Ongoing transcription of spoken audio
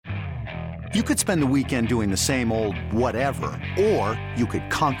You could spend the weekend doing the same old whatever, or you could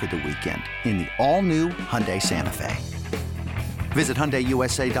conquer the weekend in the all-new Hyundai Santa Fe. Visit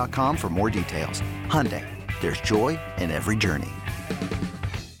HyundaiUSA.com for more details. Hyundai, there's joy in every journey.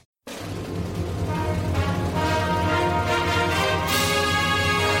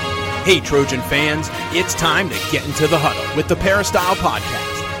 Hey, Trojan fans, it's time to get into the huddle with the Peristyle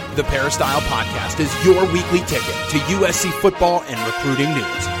Podcast. The Peristyle Podcast is your weekly ticket to USC football and recruiting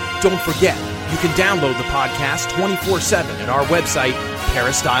news. Don't forget, you can download the podcast 24/7 at our website,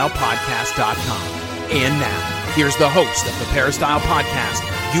 peristylepodcast.com. And now, here's the host of the Peristyle Podcast,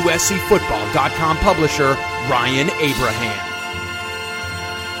 USCFootball.com publisher, Ryan Abraham.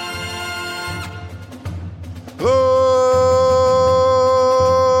 Hello,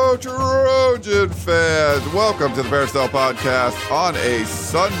 Trojan fans. Welcome to the Peristyle Podcast. On a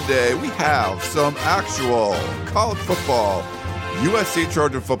Sunday, we have some actual college football, USC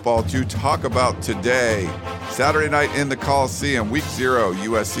Trojan football to talk about today. Saturday night in the Coliseum, Week 0,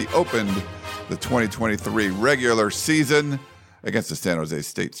 USC opened the 2023 regular season against the San Jose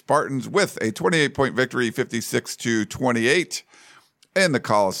State Spartans with a 28-point victory, 56-28 in the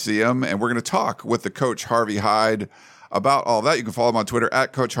Coliseum. And we're going to talk with the coach, Harvey Hyde, about all that. You can follow him on Twitter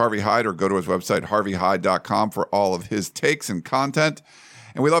at Coach Harvey Hyde or go to his website, harveyhyde.com, for all of his takes and content.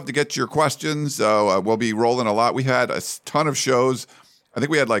 And we love to get your questions. So we'll be rolling a lot. We had a ton of shows. I think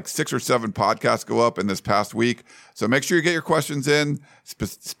we had like 6 or 7 podcasts go up in this past week. So make sure you get your questions in.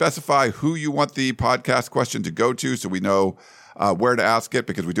 Specify who you want the podcast question to go to so we know where to ask it,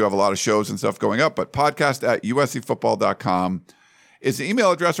 because we do have a lot of shows and stuff going up. But podcast at uscfootball.com is the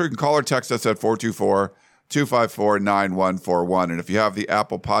email address, or you can call or text us at 424-254-9141. And if you have the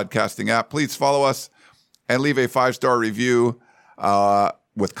Apple Podcasting app, please follow us and leave a 5-star review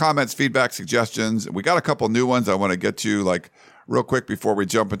with comments, feedback, suggestions. We got a couple new ones I want to get to like real quick before we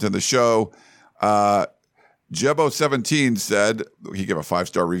jump into the show. Jebo17 said, he gave a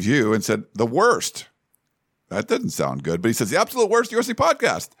 5-star review and said, the worst. That doesn't sound good, but he says, the absolute worst USC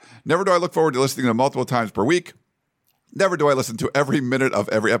podcast. Never do I look forward to listening to multiple times per week. Never do I listen to every minute of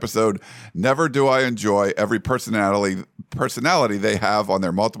every episode. Never do I enjoy every personality they have on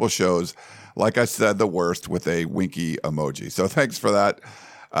their multiple shows. Like I said, the worst, with a winky emoji. So thanks for that.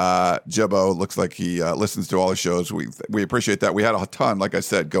 Jebo looks like he listens to all the shows. We appreciate that. We had a ton, like I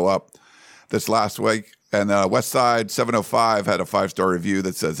said, go up this last week. And Westside 705 had a 5-star review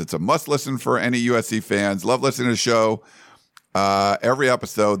that says it's a must listen for any USC fans. Love listening to the show every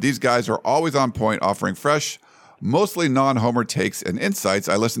episode. These guys are always on point, offering fresh, mostly non-homer takes and insights.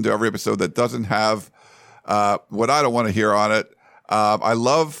 I listen to every episode that doesn't have what I don't want to hear on it. I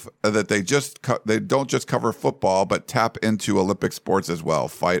love that they don't just cover football, but tap into Olympic sports as well.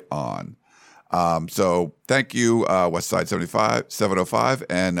 Fight on. So thank you, Westside 705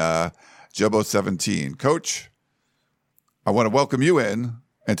 and Jebo17. Coach, I want to welcome you in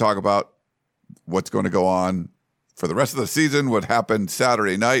and talk about what's going to go on for the rest of the season, what happened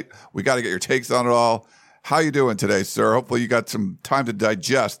Saturday night. We got to get your takes on it all. How you doing today, sir? Hopefully you got some time to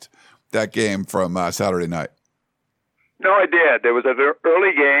digest that game from Saturday night. No, I did. There was an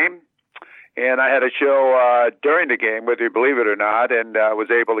early game, and I had a show during the game, whether you believe it or not, and was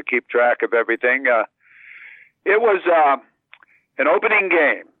able to keep track of everything. It was an opening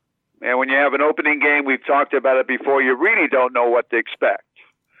game, and when you have an opening game, we've talked about it before, you really don't know what to expect.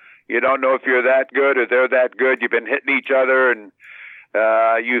 You don't know if you're that good or they're that good. You've been hitting each other, and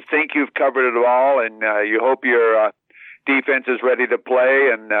you think you've covered it all, and you hope your defense is ready to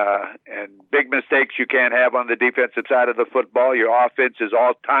play, and big mistakes you can't have on the defensive side of the football. Your offense is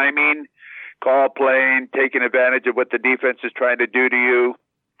all timing, call playing, taking advantage of what the defense is trying to do to you.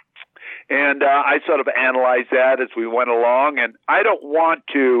 And I sort of analyzed that as we went along, and I don't want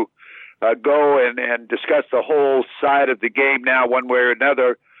to go and discuss the whole side of the game now one way or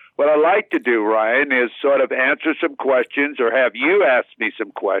another. What I like to do, Ryan, is sort of answer some questions or have you ask me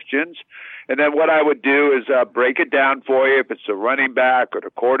some questions. And then what I would do is break it down for you, if it's the running back or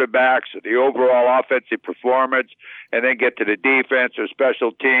the quarterbacks or the overall offensive performance, and then get to the defense or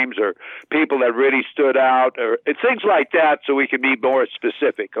special teams or people that really stood out or things like that, so we can be more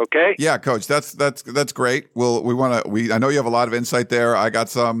specific. Okay? Yeah, Coach, that's great. I know you have a lot of insight there. I got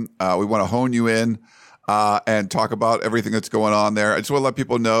some. We want to hone you in and talk about everything that's going on there. I just want to let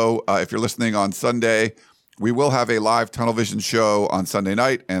people know, if you're listening on Sunday, we will have a live Tunnel Vision show on Sunday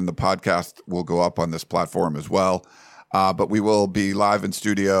night, and the podcast will go up on this platform as well. But we will be live in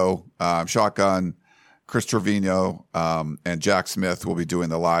studio. Shotgun, Chris Trevino, and Jack Smith will be doing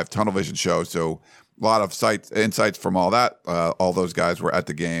the live Tunnel Vision show. So a lot of insights from all that. All those guys were at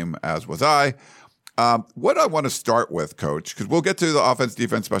the game, as was I. What I want to start with, Coach, because we'll get to the offense,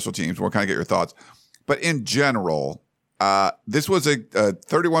 defense, special teams. We'll kind of get your thoughts. But in general, this was a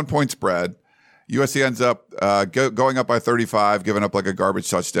 31-point spread. USC ends up going up by 35, giving up like a garbage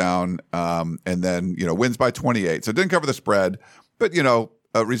touchdown, and then wins by 28. So it didn't cover the spread, but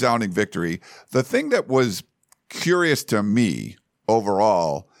a resounding victory. The thing that was curious to me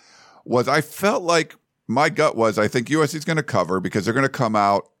overall was I felt like my gut was I think USC is going to cover because they're going to come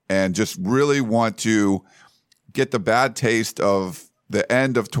out and just really want to get the bad taste of the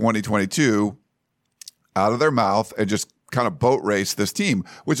end of 2022 out of their mouth and just kind of boat race this team,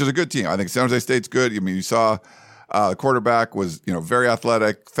 which is a good team. I think San Jose State's good. I mean, you saw the quarterback was, very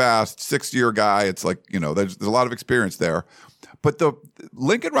athletic, fast, 6-year guy. It's like, there's a lot of experience there. But the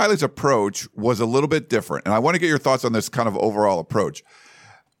Lincoln Riley's approach was a little bit different. And I want to get your thoughts on this kind of overall approach.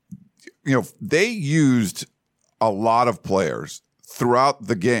 They used a lot of players throughout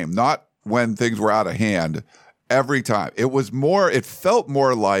the game, not when things were out of hand every time. It felt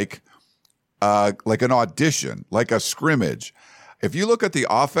more like an audition, like a scrimmage. If you look at the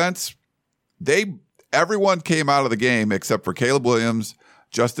offense, everyone came out of the game except for Caleb Williams,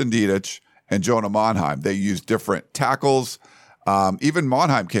 Justin Dietich, and Jonah Monheim. They used different tackles. Even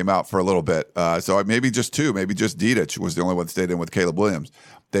Monheim came out for a little bit. So maybe just two, maybe just Dietich was the only one that stayed in with Caleb Williams.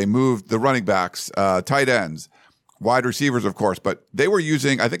 They moved the running backs, tight ends, wide receivers, of course, but they were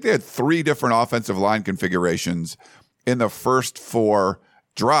using, I think they had 3 different offensive line configurations in the first 4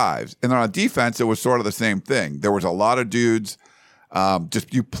 drives. And then on defense, it was sort of the same thing. There was a lot of dudes.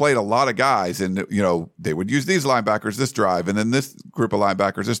 You played a lot of guys and, they would use these linebackers this drive and then this group of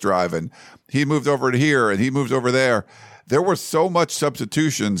linebackers this drive. And he moved over to here and he moves over there. There were so much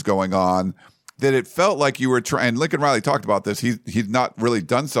substitutions going on that it felt like you were trying. And Lincoln Riley talked about this. He's not really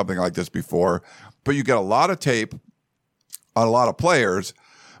done something like this before, but you get a lot of tape on a lot of players.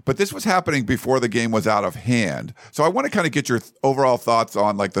 But this was happening before the game was out of hand. So I want to kind of get your overall thoughts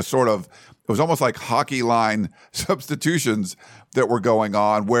on like the sort of, it was almost like hockey line substitutions that were going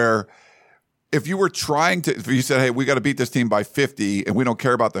on where if you said, hey, we got to beat this team by 50 and we don't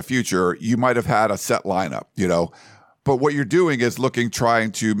care about the future, you might have had a set lineup, But what you're doing is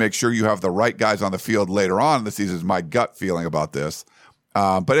trying to make sure you have the right guys on the field later on in the season is my gut feeling about this.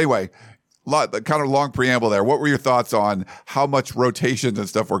 But anyway, kind of long preamble there. What were your thoughts on how much rotations and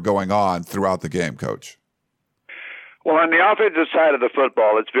stuff were going on throughout the game, Coach? Well, on the offensive side of the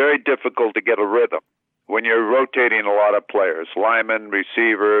football, it's very difficult to get a rhythm when you're rotating a lot of players, linemen,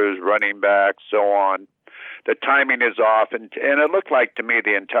 receivers, running backs, so on. The timing is off, and it looked like to me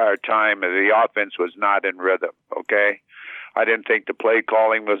the entire time the offense was not in rhythm, okay? I didn't think the play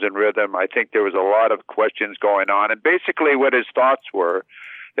calling was in rhythm. I think there was a lot of questions going on, and basically what his thoughts were,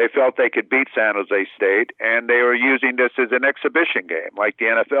 they felt they could beat San Jose State, and they were using this as an exhibition game like the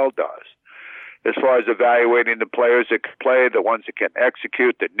NFL does. As far as evaluating the players that can play, the ones that can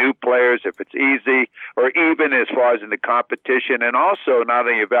execute, the new players, if it's easy, or even as far as in the competition, and also not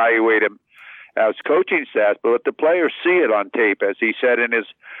only evaluate them as coaching staff, but let the players see it on tape, as he said in his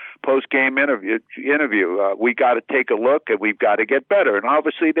post-game interview. We got to take a look, and we've got to get better. And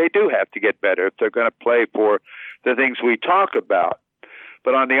obviously they do have to get better if they're going to play for the things we talk about.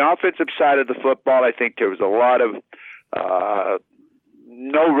 But on the offensive side of the football, I think there was a lot of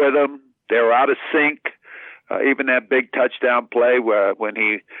no rhythm. They were out of sync. Even that big touchdown play when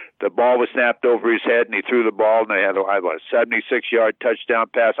the ball was snapped over his head and he threw the ball and they had a 76-yard touchdown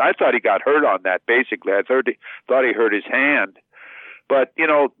pass. I thought he got hurt on that, basically. I thought he hurt his hand. But,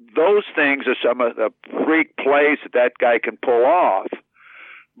 those things are some of the freak plays that guy can pull off.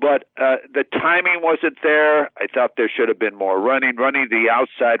 But the timing wasn't there. I thought there should have been more running the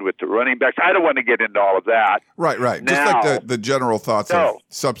outside with the running backs. I don't want to get into all of that. Right. Now, just like the general thoughts of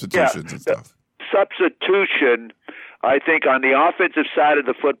substitutions and stuff. Substitution, I think on the offensive side of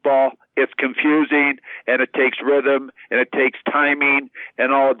the football, it's confusing and it takes rhythm and it takes timing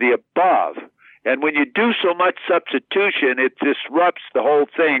and all of the above. And when you do so much substitution, it disrupts the whole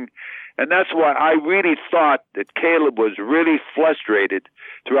thing. And that's why I really thought that Caleb was really frustrated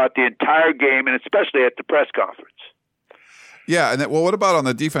throughout the entire game and especially at the press conference. Yeah. And what about on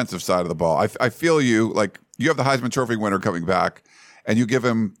the defensive side of the ball? I feel you have the Heisman Trophy winner coming back. And you give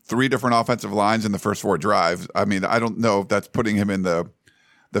him 3 different offensive lines in the first 4 drives. I mean, I don't know if that's putting him in the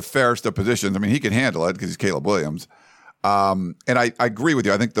fairest of positions. I mean, he can handle it because he's Caleb Williams. And I agree with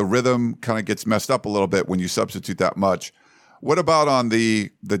you. I think the rhythm kind of gets messed up a little bit when you substitute that much. What about on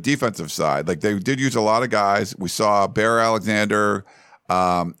the defensive side? Like they did use a lot of guys. We saw Bear Alexander,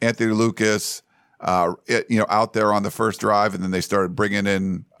 Anthony Lucas, out there on the first drive, and then they started bringing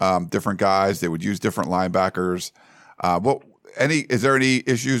in different guys. They would use different linebackers. is there any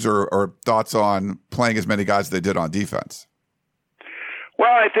issues or thoughts on playing as many guys as they did on defense?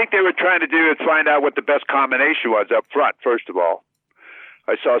 Well, I think they were trying to do is find out what the best combination was up front, first of all.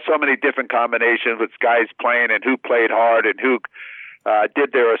 I saw so many different combinations with guys playing and who played hard and who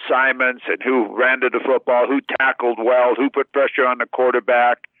did their assignments and who ran to the football, who tackled well, who put pressure on the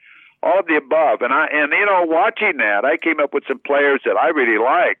quarterback, all of the above. And watching that, I came up with some players that I really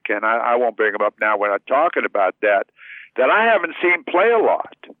like, and I won't bring them up now when I'm talking about that I haven't seen play a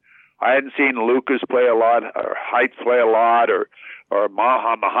lot. I hadn't seen Lucas play a lot, or Height play a lot, or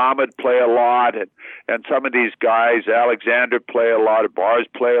Muhammad play a lot, and some of these guys, Alexander play a lot, Bars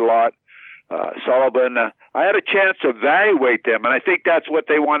play a lot, Sullivan. I had a chance to evaluate them, and I think that's what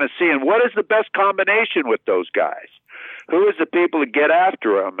they want to see. And what is the best combination with those guys? Who is the people to get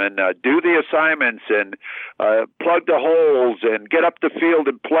after them and do the assignments and plug the holes and get up the field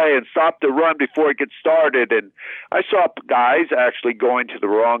and play and stop the run before it gets started? And I saw guys actually going to the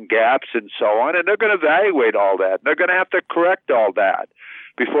wrong gaps and so on, and they're going to evaluate all that. They're going to have to correct all that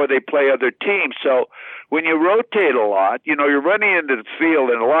before they play other teams. So when you rotate a lot, you're running into the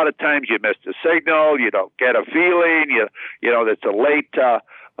field, and a lot of times you miss the signal, you don't get a feeling, that's a late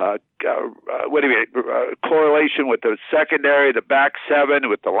correlation with the secondary, the back seven,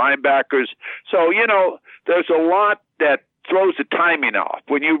 with the linebackers. So, there's a lot that throws the timing off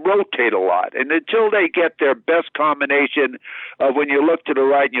when you rotate a lot. And until they get their best combination of when you look to the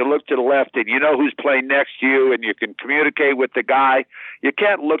right and you look to the left and you know who's playing next to you and you can communicate with the guy, you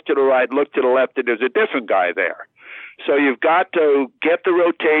can't look to the right, look to the left, and there's a different guy there. So you've got to get the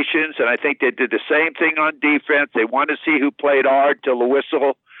rotations, and I think they did the same thing on defense. They wanted to see who played hard till the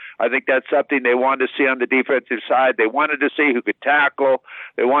whistle. I think that's something they wanted to see on the defensive side. They wanted to see who could tackle.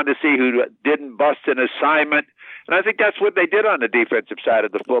 They wanted to see who didn't bust an assignment. And I think that's what they did on the defensive side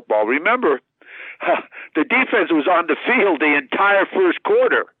of the football. Remember, the defense was on the field the entire first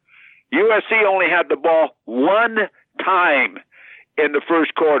quarter. USC only had the ball one time in the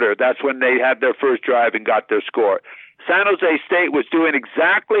first quarter. That's when they had their first drive and got their score. San Jose State was doing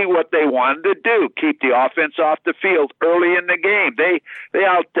exactly what they wanted to do, keep the offense off the field early in the game. They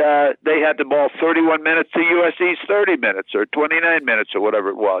had the ball 31 minutes to USC's 30 minutes or 29 minutes or whatever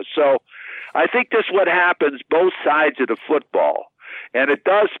it was. So I think this is what happens both sides of the football. And it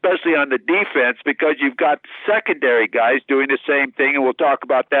does, especially on the defense, because you've got secondary guys doing the same thing, and we'll talk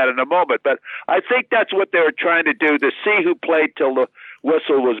about that in a moment. But I think that's what they were trying to do, to see who played till the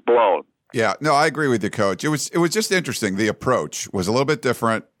whistle was blown. Yeah, no, I agree with you, Coach. It was just interesting. The approach was a little bit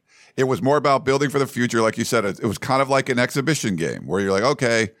different. It was more about building for the future. Like you said, it was kind of like an exhibition game where you're like,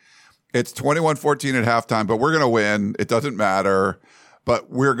 okay, it's 21-14 at halftime, but we're going to win. It doesn't matter, but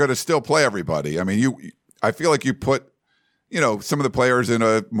we're going to still play everybody. I mean, I feel like you put, some of the players in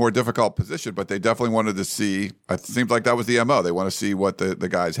a more difficult position, but they definitely wanted to see. It seems like that was the MO. They want to see what the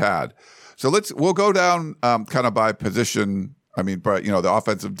guys had. So we'll go down kind of by position. I mean, but the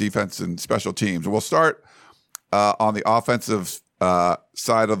offensive, defense, and special teams. We'll start on the offensive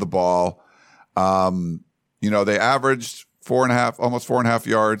side of the ball. They averaged almost 4.5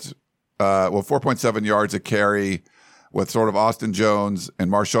 yards. 4.7 yards a carry, with sort of Austin Jones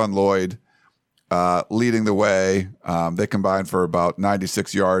and Marshawn Lloyd leading the way. They combined for about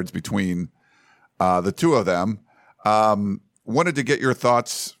 96 yards between the two of them. Wanted to get your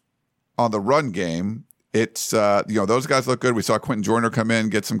thoughts on the run game. It's, those guys look good. We saw Quentin Joyner come in,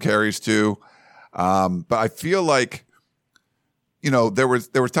 get some carries too. But I feel like, there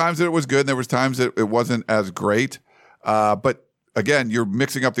was times that it was good and there was times that it wasn't as great. But again, you're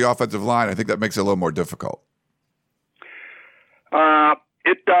mixing up the offensive line. I think that makes it a little more difficult.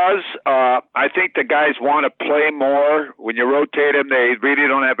 It does. I think the guys want to play more. When you rotate them, they really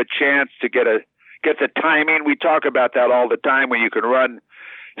don't have a chance to get the timing. We talk about that all the time, when you can run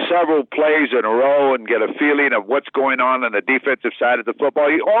several plays in a row and get a feeling of what's going on the defensive side of the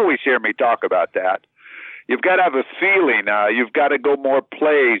football. You always hear me talk about that. You've got to have a feeling. You've got to go more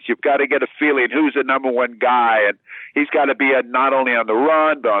plays. You've got to get a feeling who's the number one guy, and he's got to be not only on the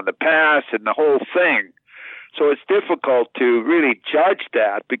run, but on the pass and the whole thing. So it's difficult to really judge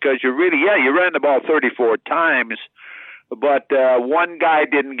that, because you ran the ball 34 times, but one guy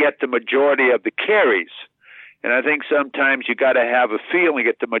didn't get the majority of the carries. And I think sometimes you got to have a feeling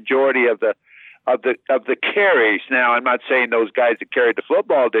at the majority of the carries. Now, I'm not saying those guys that carried the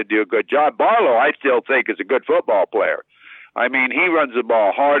football didn't do a good job. Barlow, I still think, is a good football player. I mean, he runs the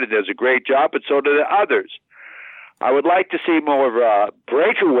ball hard and does a great job, but so do the others. I would like to see more of a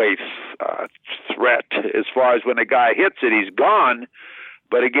breakaway threat as far as when a guy hits it, he's gone.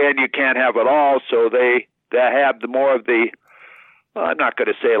 But again, you can't have it all, so they have more of the, I'm not going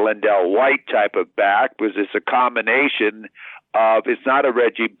to say a Lindell White type of back, because it's a combination it's not a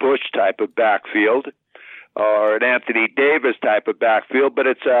Reggie Bush type of backfield or an Anthony Davis type of backfield, but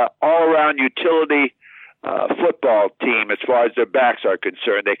it's a all-around utility football team as far as their backs are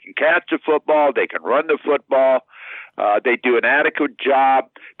concerned. They can catch the football. They can run the football. They do an adequate job.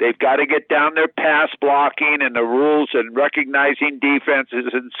 They've got to get down their pass blocking and the rules and recognizing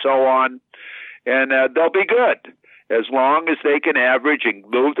defenses and so on, and they'll be good as long as they can average and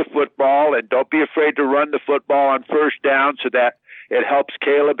move the football, and don't be afraid to run the football on first down so that it helps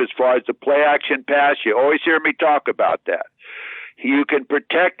Caleb as far as the play action pass. You always hear me talk about that. You can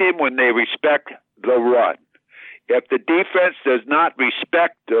protect him when they respect the run. If the defense does not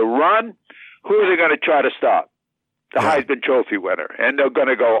respect the run, who are they going to try to stop? The Heisman Trophy winner. And they're going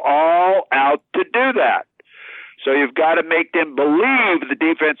to go all out to do that. So you've got to make them believe, the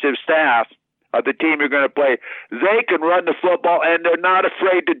defensive staff of the team you're going to play, they can run the football, and they're not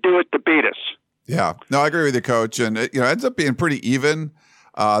afraid to do it to beat us. Yeah. No, I agree with you, Coach. And it ends up being pretty even.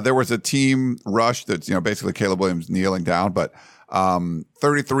 There was a team rush that's, basically Caleb Williams kneeling down, but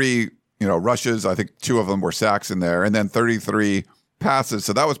 33, rushes. I think 2 of them were sacks in there, and then 33 passes.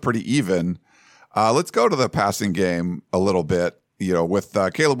 So that was pretty even. Let's go to the passing game a little bit. With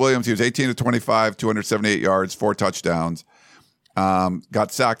Caleb Williams, he was 18 to 25, 278 yards, 4 touchdowns.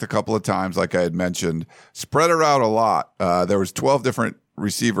 Got sacked a couple of times, like I had mentioned. Spread her out a lot. There was 12 different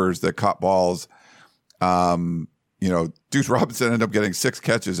receivers that caught balls. Deuce Robinson ended up getting 6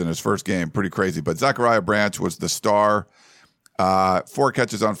 catches in his first game. Pretty crazy. But Zachariah Branch was the star. 4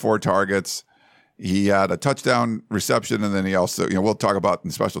 catches on 4 targets. He had a touchdown reception, and then he also, we'll talk about in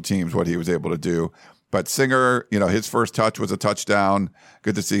special teams what he was able to do. But Singer, his first touch was a touchdown.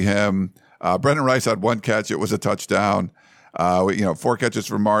 Good to see him. Brendan Rice had 1 catch. It was a touchdown. 4 catches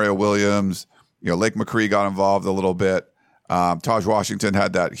from Mario Williams. Lake McCree got involved a little bit. Taj Washington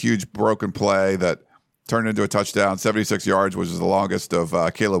had that huge broken play that turned into a touchdown, 76 yards, which is the longest of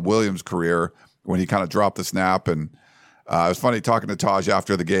Caleb Williams' career when he kind of dropped the snap. And it was funny talking to Taj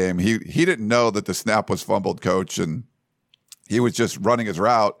after the game. He didn't know that the snap was fumbled, Coach, and he was just running his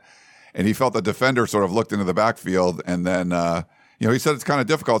route. And he felt the defender sort of looked into the backfield. And then, he said it's kind of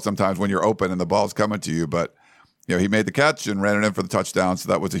difficult sometimes when you're open and the ball's coming to you. But, he made the catch and ran it in for the touchdown. So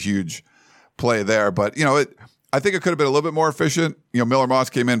that was a huge play there. But, I think it could have been a little bit more efficient. Miller Moss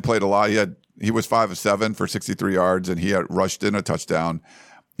came in, played a lot. He was 5 of 7 for 63 yards, and he had rushed in a touchdown,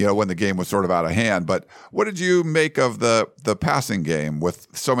 when the game was sort of out of hand. But what did you make of the passing game with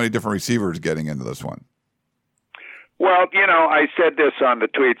so many different receivers getting into this one? Well, I said this on the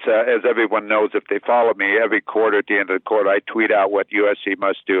tweets, as everyone knows if they follow me. Every quarter, at the end of the quarter, I tweet out what USC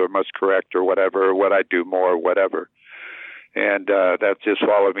must do or must correct or whatever, or what I do more or whatever. And that's just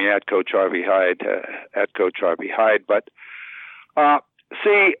follow me at Coach Harvey Hyde, at Coach Harvey Hyde. But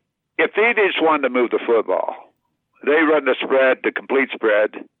see, if they just wanted to move the football, they run the spread, the complete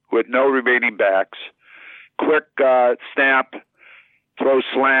spread, with no remaining backs, quick snap, throw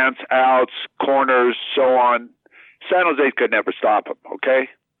slants, outs, corners, so on. San Jose could never stop them, okay?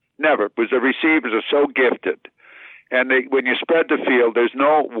 Never, because the receivers are so gifted. And when you spread the field, there's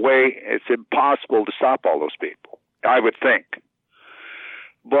no way, it's impossible to stop all those people, I would think.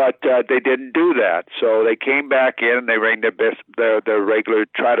 But they didn't do that. So they came back in and they ran their regular,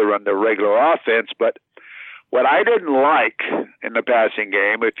 try to run their regular offense. But what I didn't like in the passing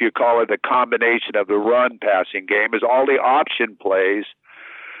game, if you call it the combination of the run passing game, is all the option plays,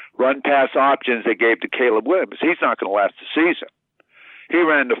 run-pass options they gave to Caleb Williams. He's not going to last the season. He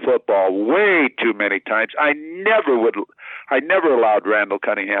ran the football way too many times. I never allowed Randall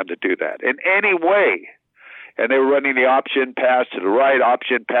Cunningham to do that in any way. And they were running the option pass to the right,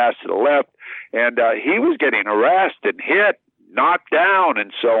 option pass to the left, and he was getting harassed and hit, knocked down,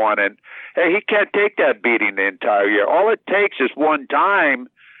 and so on. And hey, he can't take that beating the entire year. All it takes is one time,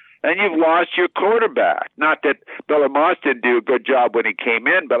 and you've lost your quarterback. Not that Miller Moss didn't do a good job when he came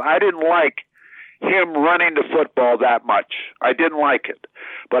in, but I didn't like him running the football that much. I didn't like it.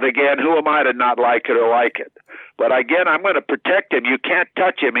 But again, who am I to not like it or like it? But again, I'm going to protect him. You can't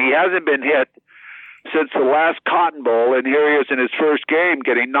touch him. He hasn't been hit since the last Cotton Bowl, and here he is in his first game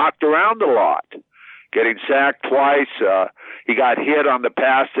getting knocked around a lot, getting sacked twice. He got hit on the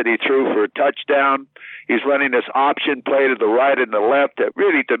pass that he threw for a touchdown. He's running this option play to the right and the left that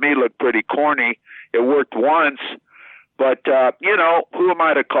really, to me, looked pretty corny. It worked once, but, who am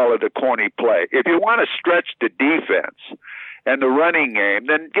I to call it a corny play? If you want to stretch the defense and the running game,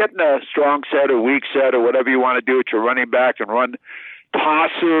 then get in a strong set or weak set or whatever you want to do with your running back and run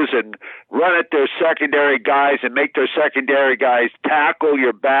tosses and run at their secondary guys and make their secondary guys tackle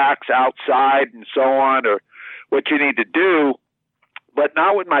your backs outside and so on, or what you need to do, but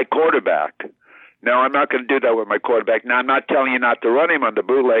not with my quarterback. No, I'm not going to do that with my quarterback. Now, I'm not telling you not to run him on the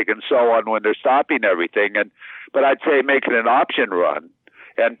bootleg and so on when they're stopping everything, but I'd say make it an option run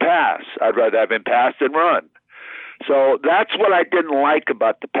and pass. I'd rather have him pass than run. So that's what I didn't like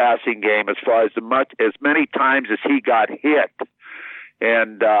about the passing game as far as as many times as he got hit.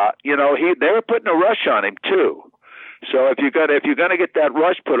 And, they were putting a rush on him, too. So if you're gonna get that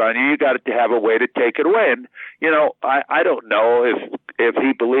rush put on you, you got to have a way to take it away. And I don't know if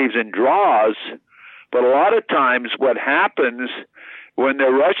he believes in draws, but a lot of times what happens when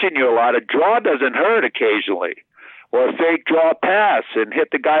they're rushing you a lot, a draw doesn't hurt occasionally, or a fake draw pass and hit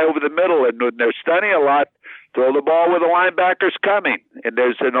the guy over the middle. And when they're stunning a lot, throw the ball where the linebacker's coming, and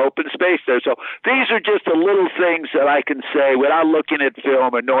there's an open space there. So these are just the little things that I can say without looking at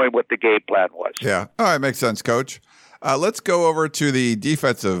film or knowing what the game plan was. Yeah. All right. Makes sense, Coach. Let's go over to the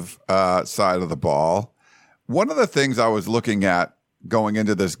defensive side of the ball. One of the things I was looking at going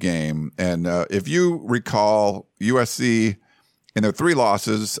into this game, and if you recall, USC in their 3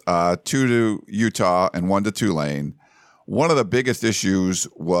 losses, 2 to Utah and 1 to Tulane, one of the biggest issues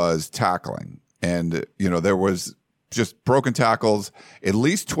was tackling. And, there was just broken tackles, at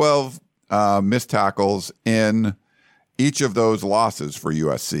least 12 missed tackles in each of those losses for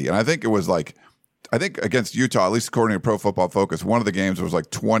USC. And I think it was against Utah, at least according to Pro Football Focus, one of the games was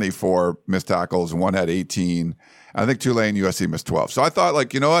 24 missed tackles and one had 18. I think Tulane, USC missed 12. So I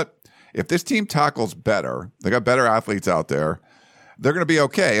thought, you know what? If this team tackles better, they got better athletes out there, they're going to be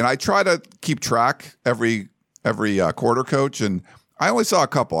okay. And I try to keep track every quarter, Coach, and I only saw a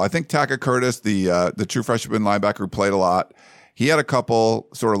couple. I think Taka Curtis, the true freshman linebacker who played a lot, he had a couple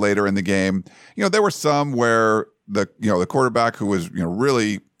sort of later in the game. There were some where the quarterback who was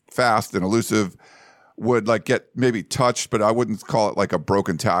really fast and elusive would get maybe touched, but I wouldn't call it a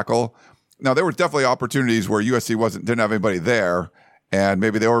broken tackle. Now there were definitely opportunities where USC didn't have anybody there, and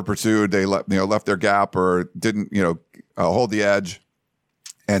maybe they were pursued. They left their gap or didn't hold the edge,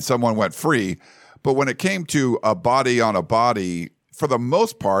 and someone went free. But when it came to a body on a body, for the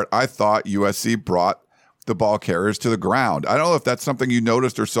most part, I thought USC brought the ball carriers to the ground. I don't know if that's something you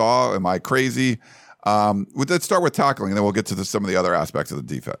noticed or saw. Am I crazy? Let's start with tackling, and then we'll get to some of the other aspects of the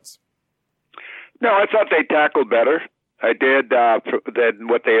defense. No, I thought they tackled better. I did than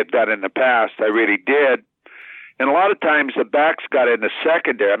what they had done in the past. I really did. And a lot of times the backs got in the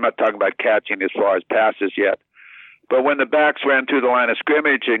secondary. I'm not talking about catching as far as passes yet. But when the backs ran through the line of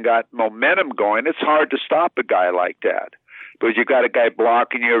scrimmage and got momentum going, it's hard to stop a guy like that. Because you got a guy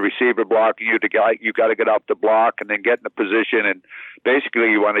blocking you, a receiver blocking you, you got to get off the block and then get in a position. And basically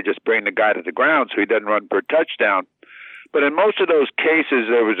you want to just bring the guy to the ground so he doesn't run for a touchdown. But in most of those cases,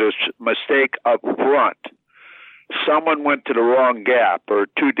 there was a mistake up front. Someone went to the wrong gap, or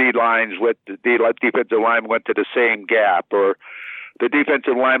 2 D lines with the defensive lineman went to the same gap, or the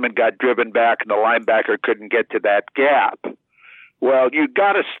defensive lineman got driven back and the linebacker couldn't get to that gap. Well, you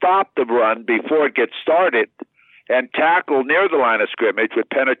got to stop the run before it gets started and tackle near the line of scrimmage with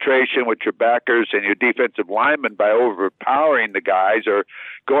penetration with your backers and your defensive linemen by overpowering the guys or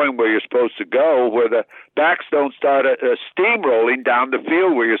going where you're supposed to go, where the backs don't start steamrolling down the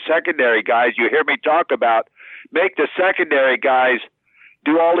field where your secondary guys, you hear me talk about, make the secondary guys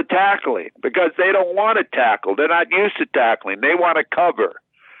do all the tackling because they don't want to tackle. They're not used to tackling. They want to cover.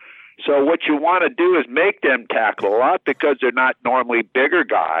 So what you want to do is make them tackle a lot because they're not normally bigger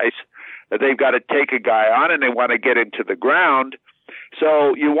guys. They've got to take a guy on and they want to get into the ground.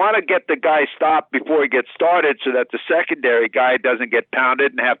 So you want to get the guy stopped before he gets started so that the secondary guy doesn't get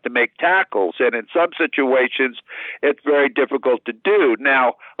pounded and have to make tackles. And in some situations, it's very difficult to do.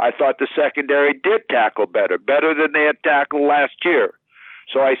 Now, I thought the secondary did tackle better than they had tackled last year.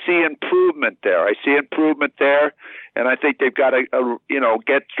 So I see improvement there. And I think they've got to,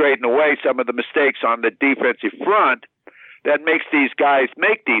 get straightened away some of the mistakes on the defensive front that makes these guys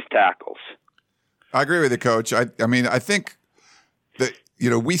make these tackles. I agree with you, Coach. I mean, I think that,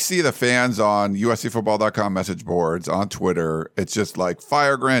 we see the fans on USCfootball.com message boards, on Twitter. It's just like,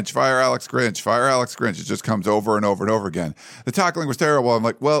 fire Grinch, fire Alex Grinch, fire Alex Grinch. It just comes over and over and over again. The tackling was terrible. I'm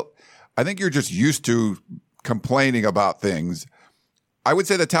like, well, I think you're just used to complaining about things. I would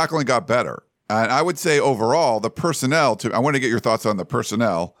say the tackling got better. And I would say overall, the personnel, I want to get your thoughts on the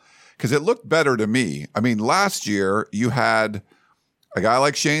personnel, because it looked better to me. I mean, last year you had a guy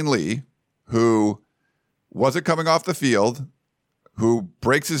like Shane Lee who wasn't coming off the field, who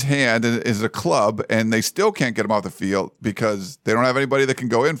breaks his hand and is a club, and they still can't get him off the field because they don't have anybody that can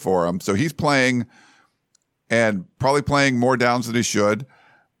go in for him. So he's playing and probably playing more downs than he should,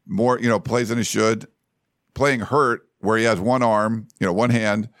 more, plays than he should, playing hurt where he has one arm, one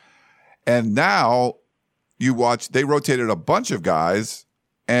hand. And now you watch, they rotated a bunch of guys,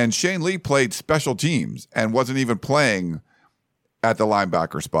 And Shane Lee played special teams and wasn't even playing at the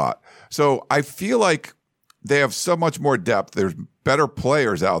linebacker spot. So I feel like they have so much more depth. There's better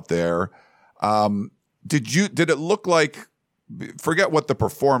players out there. Did it look like, forget what the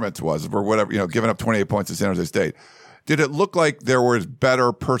performance was or whatever, giving up 28 points to San Jose State. Did it look like there was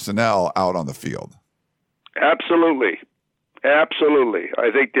better personnel out on the field? Absolutely. Absolutely.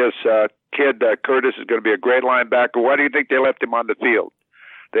 I think this kid, Curtis, is going to be a great linebacker. Why do you think they left him on the field?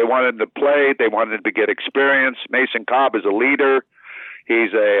 They wanted him to play. They wanted him to get experience. Mason Cobb is a leader.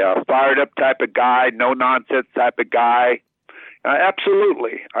 He's a fired-up type of guy, no-nonsense type of guy.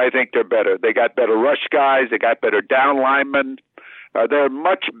 Absolutely. I think they're better. They got better rush guys. They got better down linemen. They're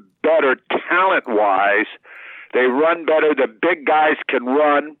much better talent-wise. They run better. The big guys can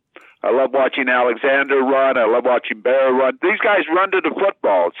run. I love watching Alexander run. I love watching Bear run. These guys run to the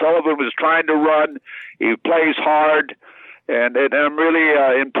football. Sullivan was trying to run. He plays hard. And I'm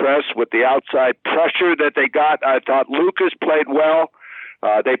really impressed with the outside pressure that they got. I thought Lucas played well.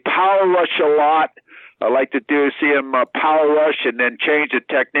 They power rush a lot. I like to see him power rush and then change the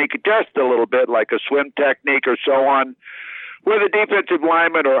technique just a little bit, like a swim technique or so on. With a defensive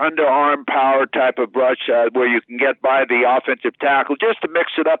lineman or underarm power type of rush where you can get by the offensive tackle just to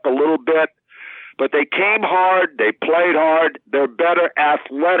mix it up a little bit. But they came hard. They played hard. They're better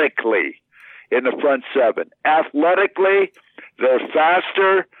athletically in the front seven. Athletically, they're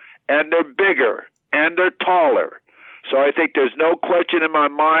faster and they're bigger and they're taller. So I think there's no question in my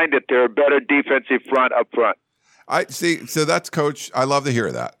mind that they're a better defensive front up front. I see. So that's, Coach, I love to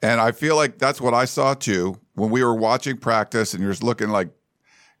hear that. And I feel like that's what I saw too when we were watching practice and you're just looking like,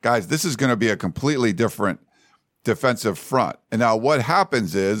 guys, this is going to be a completely different defensive front. And now what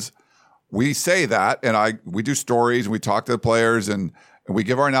happens is we say that and we do stories and we talk to the players and we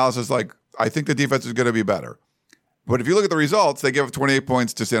give our analysis like, I think the defense is going to be better. But if you look at the results, they give up 28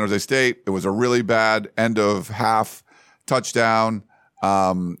 points to San Jose State. It was a really bad end of half touchdown.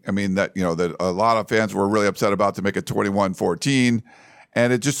 That a lot of fans were really upset about to make it 21-14.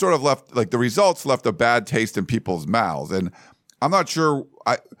 And it just sort of left, like the results left a bad taste in people's mouths. And I'm not sure,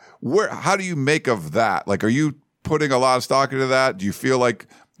 how do you make of that? Like, are you putting a lot of stock into that? Do you feel like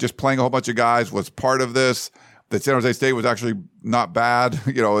just playing a whole bunch of guys was part of this? That San Jose State was actually not bad,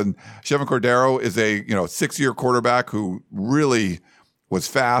 and Chevin Cordero is a, 6-year quarterback who really was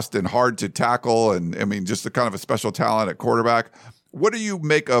fast and hard to tackle. And just a kind of a special talent at quarterback. What do you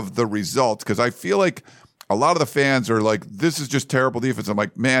make of the results? Because I feel like a lot of the fans are like, this is just terrible defense. I'm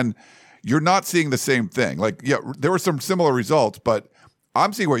like, man, you're not seeing the same thing. Like, yeah, there were some similar results, but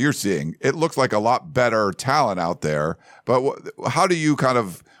I'm seeing what you're seeing. It looks like a lot better talent out there. But how do you kind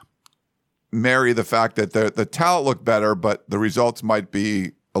of marry the fact that the talent looked better, but the results might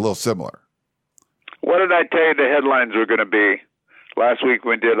be a little similar? What did I tell you the headlines were going to be last week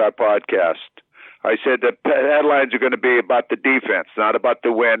when we did our podcast? I said the headlines are going to be about the defense, not about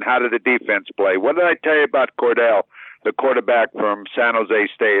the win. How did the defense play? What did I tell you about Cordell, the quarterback from San Jose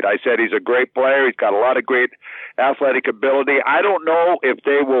State? I said he's a great player. He's got a lot of great athletic ability. I don't know if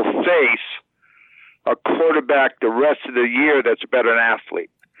they will face a quarterback the rest of the year that's a better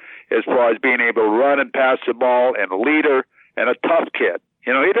athlete as far as being able to run and pass the ball and a leader and a tough kid.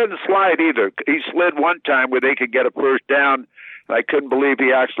 He doesn't slide either. He slid one time where they could get a first down. I couldn't believe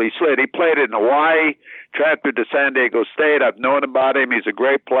he actually slid. He played in Hawaii, transferred to San Diego State. I've known about him. He's a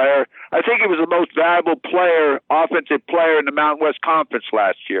great player. I think he was the most valuable player, offensive player in the Mountain West Conference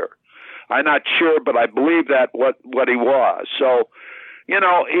last year. I'm not sure, but I believe that what he was. So,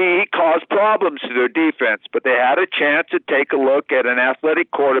 he caused problems to their defense, but they had a chance to take a look at an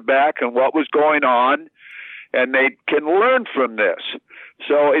athletic quarterback and what was going on, and they can learn from this.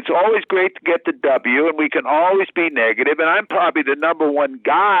 So it's always great to get the W, and we can always be negative, and I'm probably the number one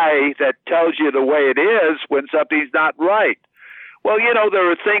guy that tells you the way it is when something's not right. Well,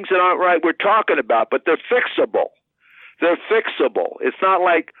 there are things that aren't right we're talking about, but they're fixable. They're fixable. It's not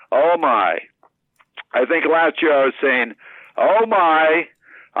like, oh, my. I think last year I was saying, oh, my,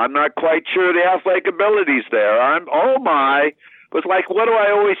 I'm not quite sure the athletic ability's there. Oh, my. It was like, what do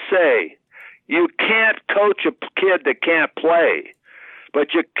I always say? You can't coach a kid that can't play,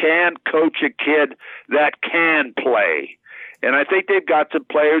 but you can coach a kid that can play. And I think they've got some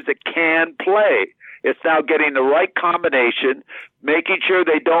players that can play. It's now getting the right combination, making sure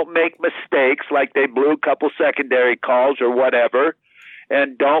they don't make mistakes like they blew a couple secondary calls or whatever,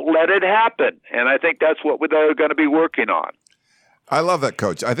 and don't let it happen. And I think that's what they're going to be working on. I love that,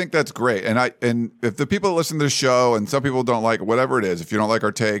 Coach. I think that's great. And if the people that listen to the show, and some people don't like it, whatever it is, if you don't like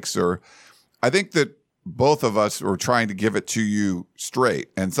our takes, or I think that both of us are trying to give it to you straight.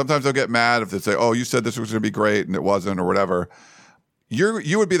 And sometimes they'll get mad if they say, oh, you said this was going to be great and it wasn't, or whatever.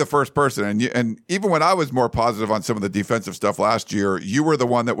 you would be the first person, and even when I was more positive on some of the defensive stuff last year, you were the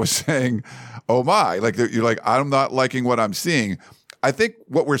one that was saying, "Oh my!" Like you're like, "I'm not liking what I'm seeing." I think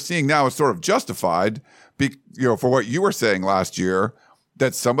what we're seeing now is sort of justified, for what you were saying last year,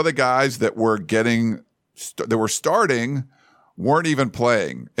 that some of the guys that were starting weren't even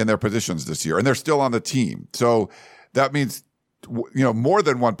playing in their positions this year, and they're still on the team. So that means, more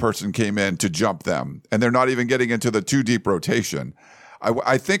than one person came in to jump them, and they're not even getting into the too deep rotation.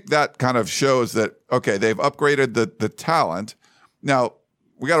 I think that kind of shows that, okay, they've upgraded the talent. Now,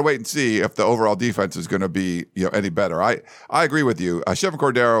 we got to wait and see if the overall defense is going to be, any better. I agree with you. Chevan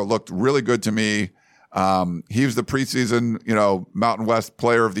Cordero looked really good to me. He was the preseason, Mountain West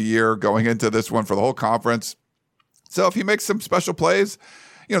Player of the Year going into this one for the whole conference. So if he makes some special plays,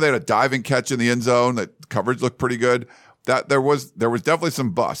 they had a diving catch in the end zone. That coverage looked pretty good. That there was definitely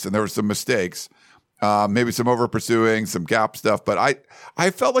some busts and there were some mistakes, maybe some over pursuing, some gap stuff. But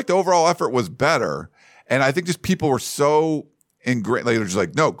I felt like the overall effort was better, and I think just people were so ingrained. Like, they're just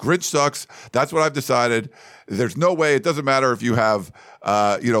like, no, Grinch sucks. That's what I've decided. There's no way. It doesn't matter if you have,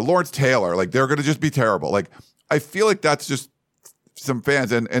 Lawrence Taylor. Like, they're going to just be terrible. Like, I feel like that's just some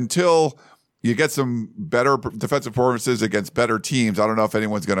fans, and until you get some better defensive performances against better teams, I don't know if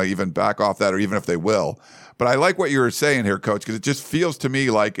anyone's going to even back off that, or even if they will. But I like what you were saying here, Coach, because it just feels to me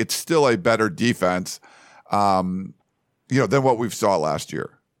like it's still a better defense, than what we saw last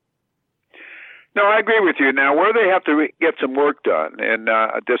year. No, I agree with you. Now, where they have to get some work done, and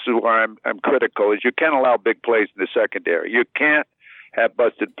this is where I'm critical, is you can't allow big plays in the secondary. You can't have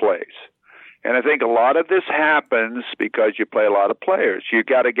busted plays. And I think a lot of this happens because you play a lot of players. You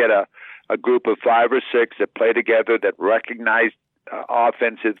got to get a group of 5 or 6 that play together, that recognize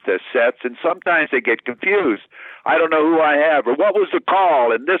offenses, their sets, and sometimes they get confused. I don't know who I have, or what was the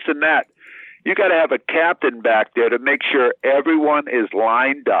call, and this and that. You got to have a captain back there to make sure everyone is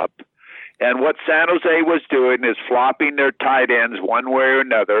lined up. And what San Jose was doing is flopping their tight ends one way or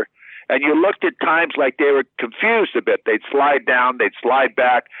another. And you looked at times like they were confused a bit. They'd slide down, they'd slide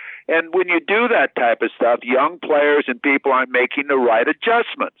back. And when you do that type of stuff, young players and people aren't making the right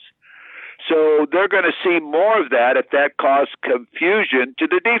adjustments. So they're going to see more of that if that caused confusion to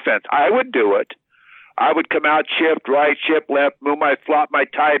the defense. I would do it. I would come out, shift right, shift left, flop my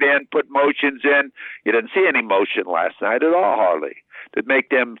tight end, put motions in. You didn't see any motion last night at all, hardly, to make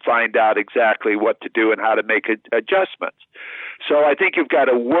them find out exactly what to do and how to make adjustments. So I think you've got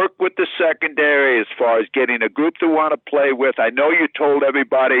to work with the secondary as far as getting a group to want to play with. I know you told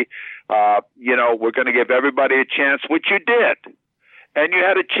everybody, we're going to give everybody a chance, which you did. And you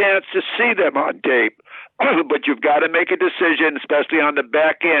had a chance to see them on tape. But you've got to make a decision, especially on the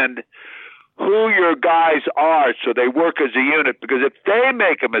back end, who your guys are so they work as a unit. Because if they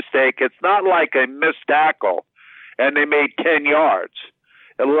make a mistake, it's not like a missed tackle and they made 10 yards.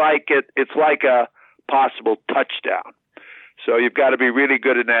 It's like a possible touchdown. So you've got to be really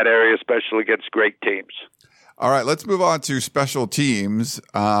good in that area, especially against great teams. All right, let's move on to special teams.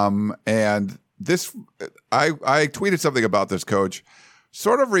 And this, I tweeted something about this, Coach.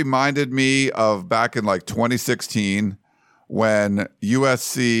 Sort of reminded me of back in like 2016 when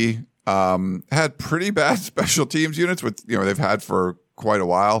USC had pretty bad special teams units, with they've had for quite a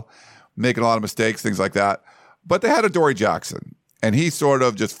while, making a lot of mistakes, things like that. But they had a Dory Jackson, and he sort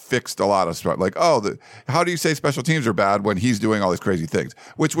of just fixed a lot of stuff. Like, how do you say special teams are bad when he's doing all these crazy things?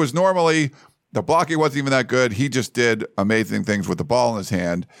 Which was normally the blocking wasn't even that good. He just did amazing things with the ball in his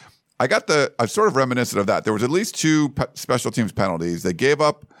hand. I'm sort of reminiscent of that. There was at least 2 special teams penalties. They gave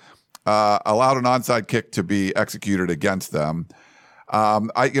up, allowed an onside kick to be executed against them.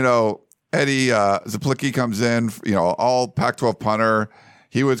 Eddie Zaplicki comes in, all Pac-12 punter.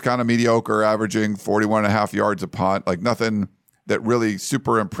 He was kind of mediocre, averaging 41.5 yards a punt, like nothing that really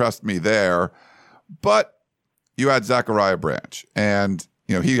super impressed me there. But you had Zachariah Branch, and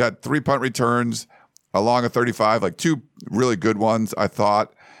he had 3 punt returns along a 35, like 2 really good ones, I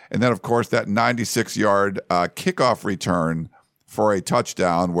thought. And then, of course, that 96-yard kickoff return for a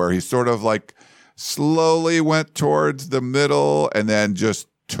touchdown where he sort of like slowly went towards the middle and then just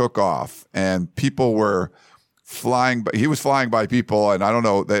took off. And people were flying, but he was flying by people, and I don't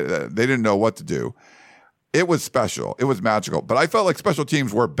know, they didn't know what to do. It was special. It was magical. But I felt like special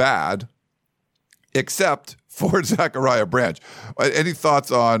teams were bad, except for Zachariah Branch. Any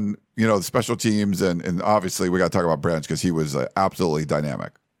thoughts on, special teams? And obviously we got to talk about Branch because he was absolutely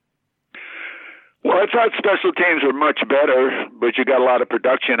dynamic. Well, I thought special teams were much better, but you got a lot of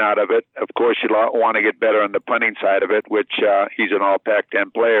production out of it. Of course, you want to get better on the punting side of it, which he's an all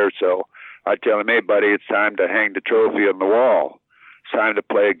Pac-10 player. So I tell him, hey, buddy, it's time to hang the trophy on the wall. It's time to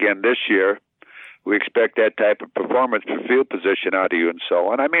play again this year. We expect that type of performance for field position out of you and so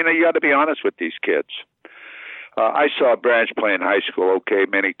on. I mean, you got to be honest with these kids. I saw Branch play in high school,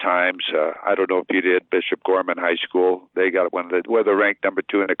 many times. I don't know if you did, Bishop Gorman High School. They got they're ranked number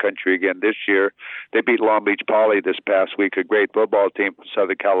 2 in the country again this year. They beat Long Beach Poly this past week, a great football team from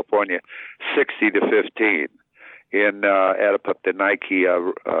Southern California, 60-15 at the Nike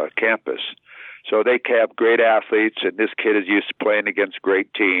campus. So they have great athletes, and this kid is used to playing against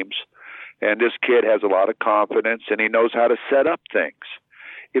great teams. And this kid has a lot of confidence, and he knows how to set up things.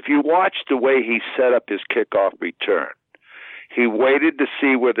 If you watch the way he set up his kickoff return, he waited to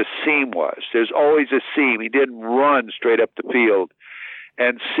see where the seam was. There's always a seam. He didn't run straight up the field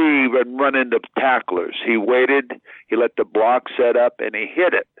and run into tacklers. He waited, he let the block set up, and he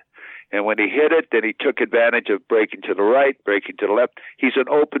hit it. And when he hit it, then he took advantage of breaking to the right, breaking to the left. He's an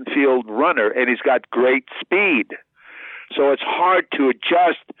open field runner, and he's got great speed. So it's hard to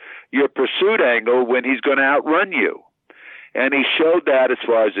adjust your pursuit angle when he's going to outrun you. And he showed that as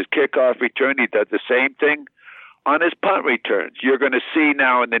far as his kickoff return. He does the same thing on his punt returns. You're going to see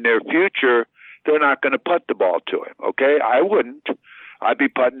now in the near future, they're not going to punt the ball to him, okay? I wouldn't. I'd be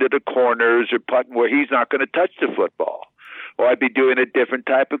putting to the corners or putting where he's not going to touch the football. Or I'd be doing a different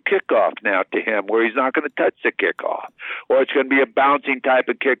type of kickoff now to him where he's not going to touch the kickoff. Or it's going to be a bouncing type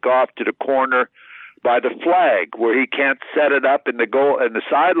of kickoff to the corner by the flag where he can't set it up, and the goal and the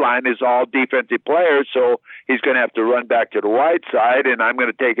sideline is all defensive players, so he's going to have to run back to the wide side, and I'm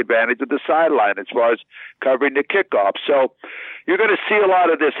going to take advantage of the sideline as far as covering the kickoff. So you're going to see a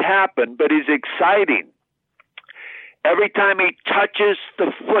lot of this happen, but it's exciting. Every time he touches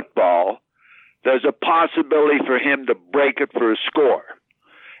the football, there's a possibility for him to break it for a score.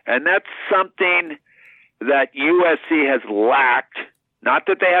 And that's something that USC has lacked. Not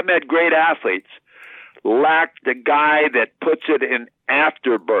that they haven't had great athletes, lacked the guy that puts it in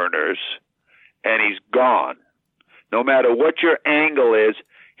afterburners, and he's gone. No matter what your angle is,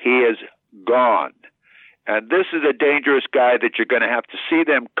 he is gone. And this is a dangerous guy that you're going to have to see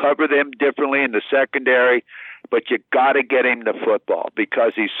them cover them differently in the secondary, but you got to get him the football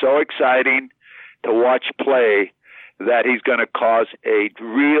because he's so exciting to watch play that he's going to cause a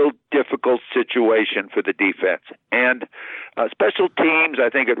real difficult situation for the defense. And special teams,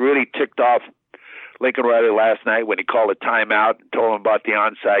 I think it really ticked off Lincoln Riley last night when he called a timeout and told him about the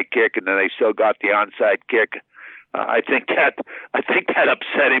onside kick, and then they still got the onside kick. I think that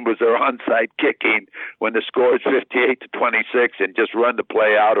upset him was their onside kicking when the score is 58-26 and just run the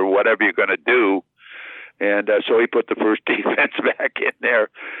play out or whatever you're going to do. And so he put the first defense back in there.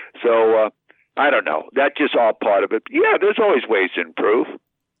 So I don't know. That's just all part of it. Yeah, there's always ways to improve.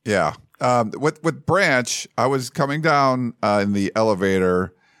 Yeah. With Branch, I was coming down in the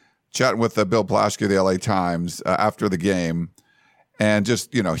elevator chatting with Bill Plaschke of the LA Times after the game. And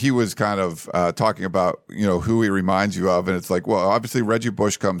just, he was kind of talking about, who he reminds you of. And it's like, well, obviously Reggie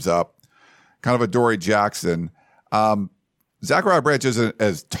Bush comes up, kind of a Dory Jackson. Zachariah Branch isn't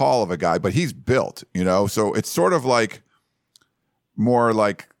as tall of a guy, but he's built, So it's sort of like more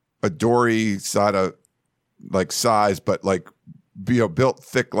like a Dory side of like size, but like, built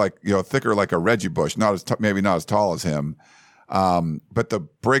thick, like, thicker like a Reggie Bush, maybe not as tall as him. But the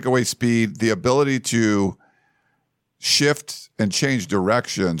breakaway speed, the ability to shift and change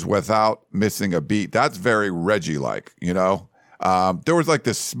directions without missing a beat, that's very Reggie-like, There was like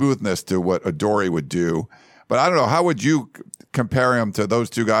this smoothness to what a Dory would do. But I don't know, how would you compare him to those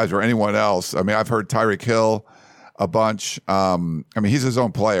two guys or anyone else? I mean, I've heard Tyreek Hill a bunch. He's his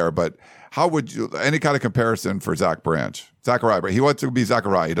own player, but how would you, any kind of comparison for Zachariah Branch? He wants to be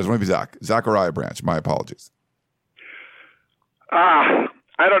Zachariah. He doesn't want to be Zachariah Branch. My apologies. I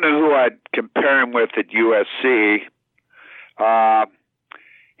don't know who I'd compare him with at USC.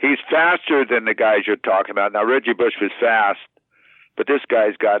 He's faster than the guys you're talking about. Now, Reggie Bush was fast, but this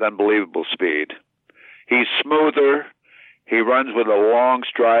guy's got unbelievable speed. He's smoother. He runs with a long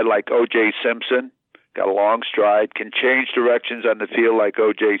stride like O.J. Simpson. Got a long stride, can change directions on the field like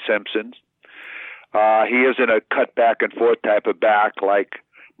O.J. Simpson. He isn't a cut back and forth type of back like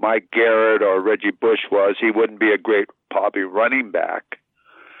Mike Garrett or Reggie Bush was. He wouldn't be a great probably running back.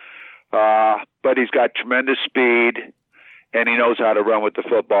 But he's got tremendous speed, and he knows how to run with the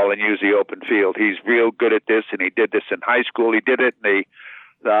football and use the open field. He's real good at this, and he did this in high school. He did it in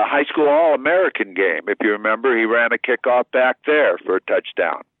the high school All-American game. If you remember, he ran a kickoff back there for a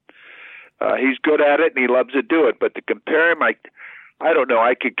touchdown. He's good at it, and he loves to do it. But to compare him, I don't know.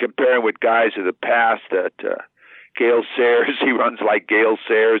 I could compare him with guys of the past that Gale Sayers. He runs like Gale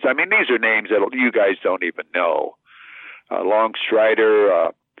Sayers. I mean, these are names that you guys don't even know. Long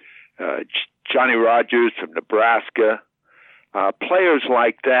Strider, Johnny Rogers from Nebraska. Players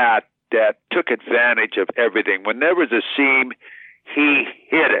like that that took advantage of everything. When there was a seam, he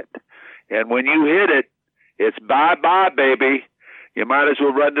hit it. And when you hit it, it's bye-bye, baby. You might as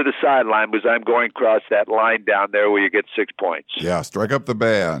well run to the sideline because I'm going across that line down there where you get 6 points. Yeah, strike up the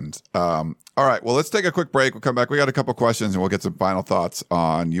band. All right, well, let's take a quick break. We'll come back. We got a couple questions, and we'll get some final thoughts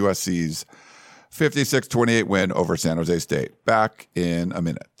on USC's 56-28 win over San Jose State. Back in a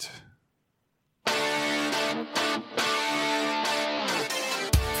minute.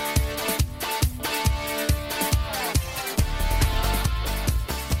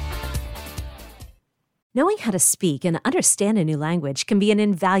 Knowing how to speak and understand a new language can be an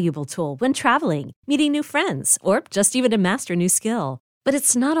invaluable tool when traveling, meeting new friends, or just even to master a new skill. But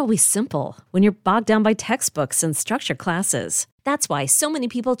it's not always simple when you're bogged down by textbooks and structured classes. That's why so many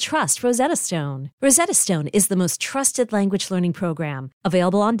people trust Rosetta Stone. Rosetta Stone is the most trusted language learning program,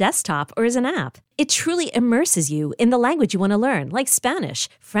 available on desktop or as an app. It truly immerses you in the language you want to learn, like Spanish,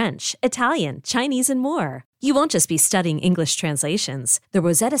 French, Italian, Chinese, and more. You won't just be studying English translations. The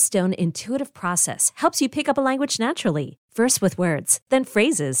Rosetta Stone intuitive process helps you pick up a language naturally, first with words, then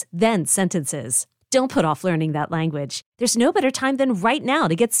phrases, then sentences. Don't put off learning that language. There's no better time than right now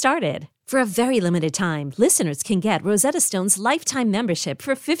to get started. For a very limited time, listeners can get Rosetta Stone's lifetime membership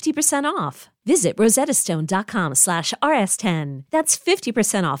for 50% off. Visit rosettastone.com/rs10. That's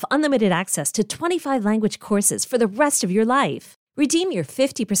 50% off unlimited access to 25 language courses for the rest of your life. Redeem your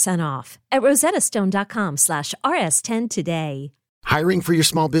 50% off at rosettastone.com/rs10 today. Hiring for your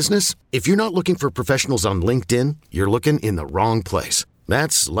small business? If you're not looking for professionals on LinkedIn, you're looking in the wrong place.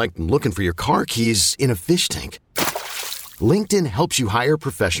 That's like looking for your car keys in a fish tank. LinkedIn helps you hire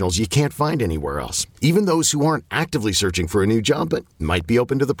professionals you can't find anywhere else, even those who aren't actively searching for a new job but might be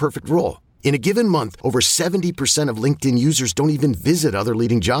open to the perfect role. In a given month, over 70% of LinkedIn users don't even visit other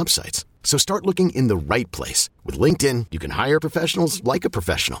leading job sites. So start looking in the right place. With LinkedIn, you can hire professionals like a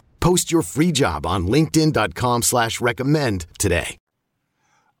professional. Post your free job on linkedin.com/recommend today.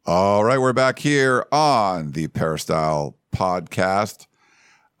 All right, we're back here on the Peristyle Podcast.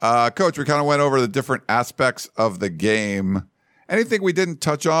 Coach, we kind of went over the different aspects of the game. Anything we didn't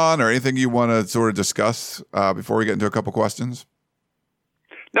touch on or anything you want to sort of discuss before we get into a couple questions?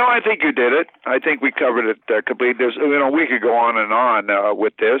 No, I think you did it. I think we covered it completely. We could go on and on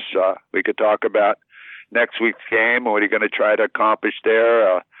with this. We could talk about next week's game and what you're going to try to accomplish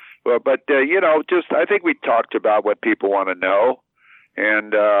there. I think we talked about what people want to know.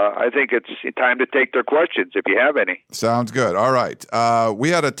 And I think it's time to take their questions if you have any. Sounds good. All right.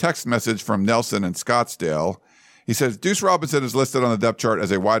 We had a text message from Nelson in Scottsdale. He says, Deuce Robinson is listed on the depth chart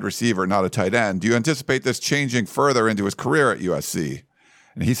as a wide receiver, not a tight end. Do you anticipate this changing further into his career at USC?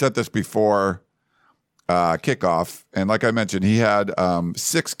 And he said this before kickoff. And like I mentioned, he had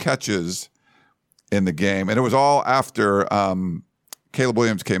 6 catches in the game. And it was all after Caleb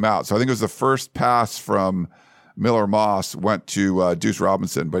Williams came out. So I think it was the first pass from Miller Moss went to Deuce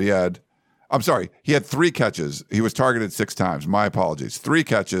Robinson. But he had 3 catches. He was targeted 6 times. My apologies. 3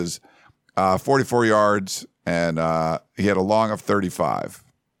 catches, 44 yards, and he had a long of 35.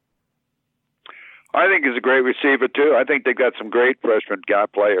 I think he's a great receiver, too. I think they got some great freshman guy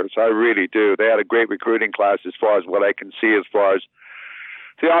players. I really do. They had a great recruiting class as far as what I can see as far as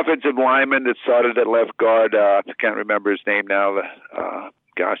the offensive lineman that started at left guard. I can't remember his name now.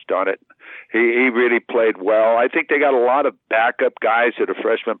 Gosh darn it. He really played well. I think they got a lot of backup guys that are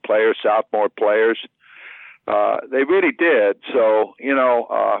freshman players, sophomore players. They really did. So,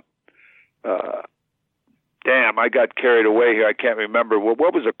 damn, I got carried away here. I can't remember.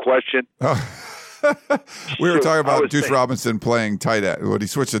 What was the question? We were talking about Deuce Robinson playing tight end. Would he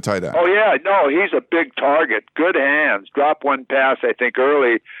switch to tight end? Oh, yeah. No, he's a big target. Good hands. Dropped one pass, I think,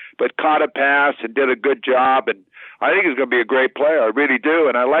 early, but caught a pass and did a good job. And I think he's going to be a great player. I really do.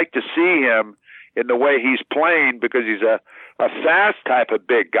 And I like to see him in the way he's playing because he's a fast type of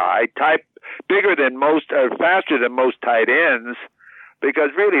big guy, bigger than most, or faster than most tight ends. Because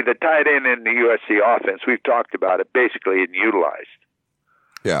really, the tight end in the USC offense, we've talked about it, basically isn't utilized.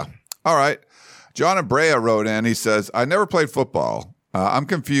 Yeah. All right. John Abrea wrote in. He says, I never played football. I'm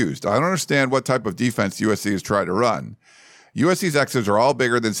confused. I don't understand what type of defense USC is trying to run. USC's X's are all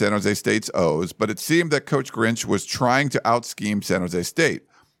bigger than San Jose State's O's, but it seemed that Coach Grinch was trying to out-scheme San Jose State.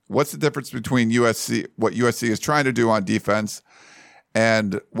 What's the difference between what USC is trying to do on defense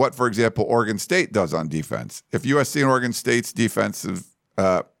and what, for example, Oregon State does on defense? If USC had Oregon State's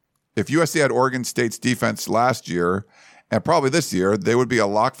defense last year, and probably this year, they would be a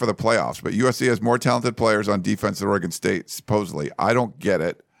lock for the playoffs. But USC has more talented players on defense than Oregon State, supposedly. I don't get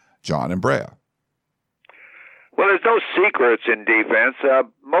it. John and Brea. Well, there's no secrets in defense.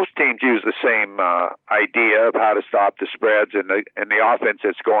 Most teams use the same idea of how to stop the spreads and the offense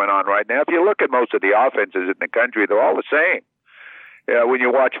that's going on right now. If you look at most of the offenses in the country, they're all the same. When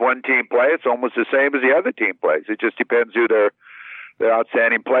you watch one team play, it's almost the same as the other team plays. It just depends who their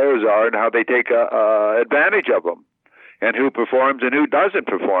outstanding players are and how they take advantage of them, and who performs and who doesn't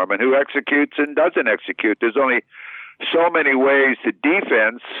perform, and who executes and doesn't execute. There's only so many ways to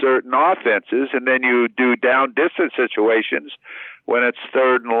defense certain offenses, and then you do down distance situations when it's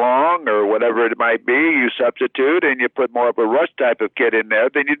 3rd and long or whatever it might be. You substitute and you put more of a rush type of kid in there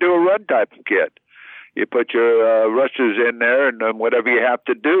than you do a run type of kid. You put your rushers in there and whatever you have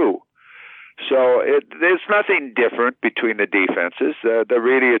to do. So there's nothing different between the defenses. They're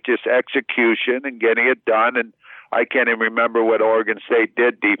really just execution and getting it done. And I can't even remember what Oregon State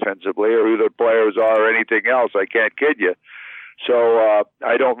did defensively or who their players are or anything else. I can't kid you. So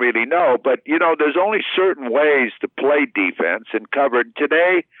I don't really know. But, there's only certain ways to play defense and cover.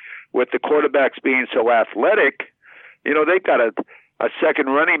 Today, with the quarterbacks being so athletic, they've got a second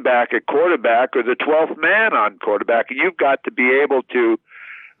running back at quarterback or the 12th man on quarterback. And you've got to be able to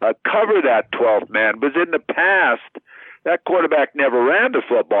cover that 12th man. But in the past, that quarterback never ran the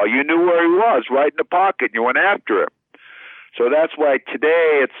football. You knew where he was, right in the pocket, and you went after him. So that's why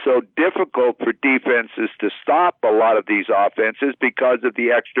today it's so difficult for defenses to stop a lot of these offenses because of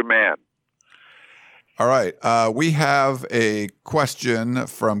the extra man. All right. We have a question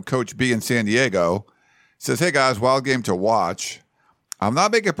from Coach B in San Diego. It says, hey, guys, wild game to watch. I'm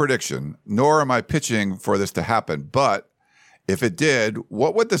not making a prediction, nor am I pitching for this to happen, but if it did,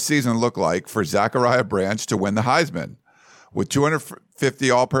 what would the season look like for Zachariah Branch to win the Heisman? With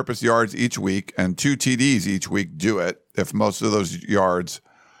 250 all-purpose yards each week and 2 TDs each week, do it if most of those yards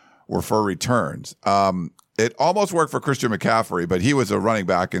were for returns. It almost worked for Christian McCaffrey, but he was a running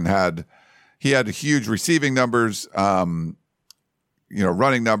back and had huge receiving numbers, running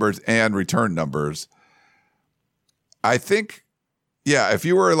numbers and return numbers. I think, if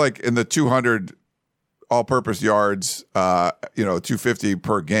you were like in the 200 all-purpose yards, 250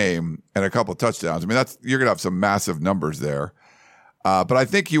 per game and a couple of touchdowns. I mean, you're going to have some massive numbers there. But I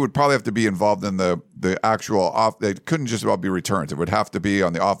think he would probably have to be involved in the actual it couldn't just about be returns. It would have to be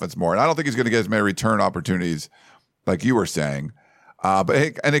on the offense more. And I don't think he's going to get as many return opportunities like you were saying. But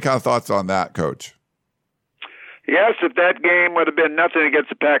hey, any kind of thoughts on that, Coach? Yes, if that game would have been nothing against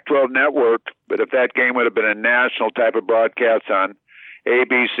the Pac-12 network, but if that game would have been a national type of broadcast on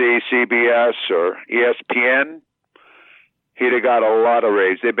ABC, CBS, or ESPN, he'd have got a lot of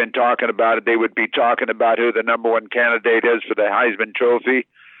raise. They've been talking about it. They would be talking about who the number one candidate is for the Heisman Trophy.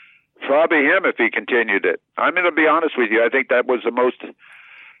 Probably him if he continued it. I'm going to be honest with you. I think that was the most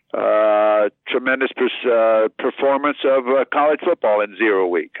tremendous performance of college football in 0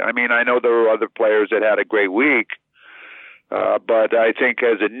 week. I mean, I know there were other players that had a great week, but I think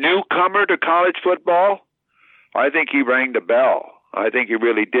as a newcomer to college football, I think he rang the bell. I think he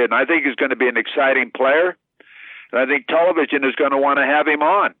really did. And I think he's going to be an exciting player. And I think television is going to want to have him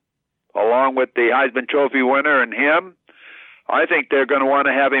on, along with the Heisman Trophy winner and him. I think they're going to want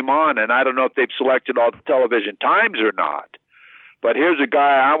to have him on. And I don't know if they've selected all the television times or not. But here's a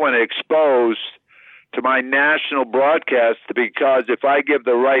guy I want to expose to my national broadcast, because if I give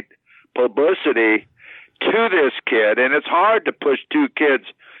the right publicity to this kid, and it's hard to push two kids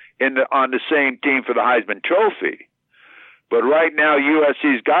on the same team for the Heisman Trophy. But right now,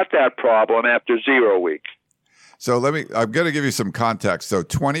 USC's got that problem after 0 week. So I'm going to give you some context. So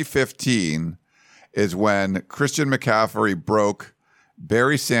 2015 is when Christian McCaffrey broke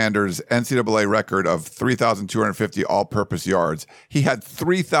Barry Sanders' NCAA record of 3,250 all-purpose yards. He had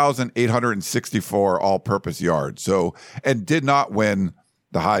 3,864 all-purpose yards. And did not win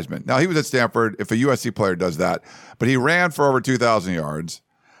the Heisman. Now, he was at Stanford, if a USC player does that, but he ran for over 2,000 yards,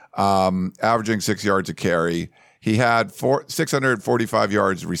 averaging 6 yards a carry. He had 645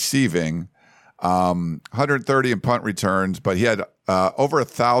 yards receiving, 130 in punt returns, but he had over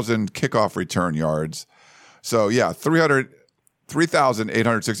 1,000 kickoff return yards. So,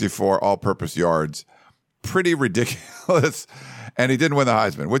 3,864 all-purpose yards. Pretty ridiculous. And he didn't win the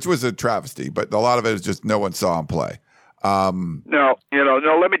Heisman, which was a travesty, but a lot of it is just no one saw him play. No,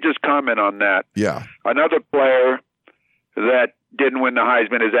 let me just comment on that. Yeah. Another player that didn't win the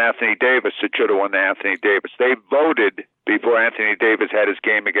Heisman is Anthony Davis. That should have won the Anthony Davis. They voted before Anthony Davis had his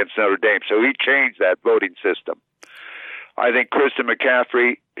game against Notre Dame, so he changed that voting system. I think Christian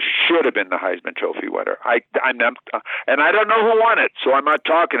McCaffrey should have been the Heisman Trophy winner. And I don't know who won it, so I'm not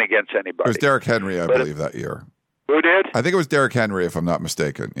talking against anybody. It was Derrick Henry, I believe, that year. Who did? I think it was Derrick Henry, if I'm not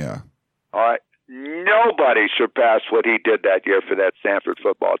mistaken. Yeah. All right. Nobody surpassed what he did that year for that Stanford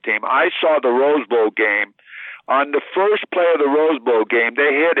football team. I saw the Rose Bowl game On the first play of the Rose Bowl game,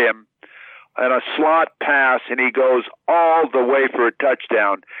 they hit him on a slot pass, and he goes all the way for a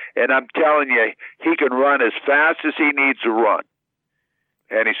touchdown. And I'm telling you, he can run as fast as he needs to run.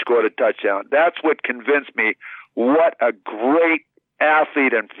 And he scored a touchdown. That's what convinced me what a great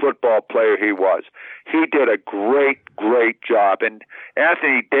athlete and football player he was. He did a great, great job. And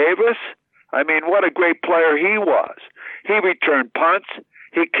Anthony Davis, I mean, what a great player he was. He returned punts.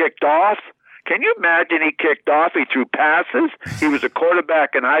 He kicked off. Can you imagine he kicked off? He threw passes. He was a quarterback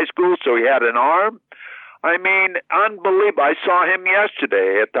in high school, so he had an arm. I mean, unbelievable. I saw him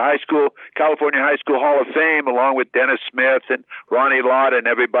yesterday at the California High School Hall of Fame, along with Dennis Smith and Ronnie Lott and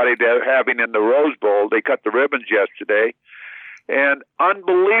everybody they're having in the Rose Bowl. They cut the ribbons yesterday. And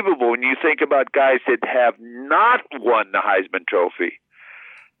unbelievable when you think about guys that have not won the Heisman Trophy,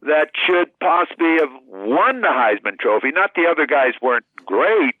 that should possibly have won the Heisman Trophy. Not the other guys weren't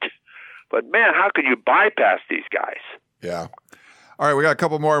great, but man, how can you bypass these guys? Yeah. All right, we got a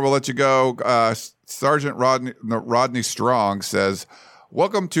couple more. We'll let you go. Sergeant Rodney Strong says,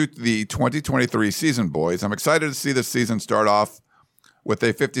 welcome to the 2023 season, boys. I'm excited to see this season start off with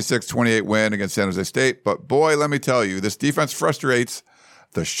a 56-28 win against San Jose State. But boy, let me tell you, this defense frustrates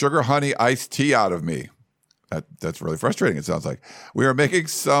the sugar honey iced tea out of me. That's really frustrating, it sounds like. We are making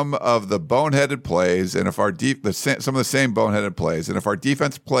some of the boneheaded plays, and if our some of the same boneheaded plays, and if our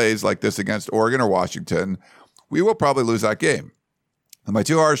defense plays like this against Oregon or Washington, we will probably lose that game. Am I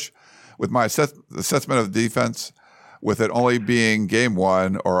too harsh with my assessment of the defense, with it only being game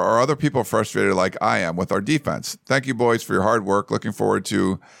one, or are other people frustrated like I am with our defense? Thank you, boys, for your hard work. Looking forward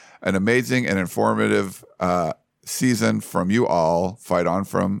to an amazing and informative season from you all. Fight on,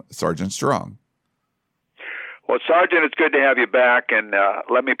 from Sergeant Strong. Well, Sergeant, it's good to have you back, and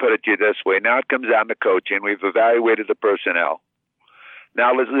let me put it to you this way. Now it comes down to coaching. We've evaluated the personnel.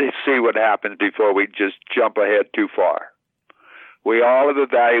 Now let's see what happens before we just jump ahead too far. We all have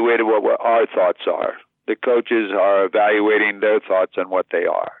evaluated what our thoughts are. The coaches are evaluating their thoughts on what they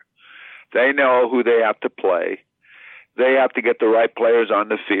are. They know who they have to play. They have to get the right players on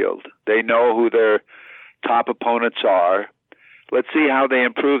the field. They know who their top opponents are. Let's see how they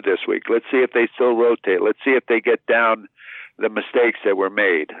improve this week. Let's see if they still rotate. Let's see if they get down the mistakes that were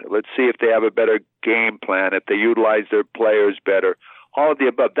made. Let's see if they have a better game plan, if they utilize their players better. All of the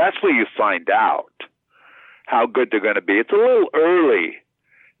above. That's where you find out how good they're going to be. It's a little early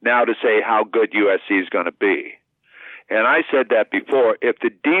now to say how good USC is going to be. And I said that before. If the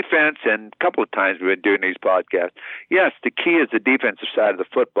defense, and a couple of times we've been doing these podcasts, yes, the key is the defensive side of the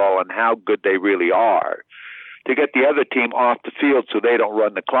football and how good they really are, to get the other team off the field so they don't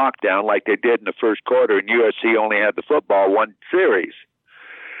run the clock down like they did in the first quarter, and USC only had the football one series.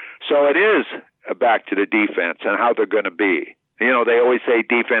 So it is back to the defense and how they're going to be. You know, they always say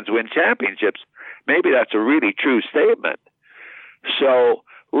defense wins championships. Maybe that's a really true statement. So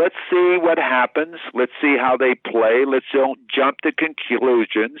let's see what happens. Let's see how they play. Let's don't jump to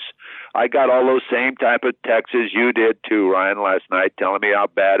conclusions. I got all those same type of texts as you did too, Ryan, last night, telling me how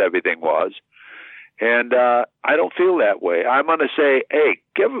bad everything was. And I don't feel that way. I'm going to say, hey,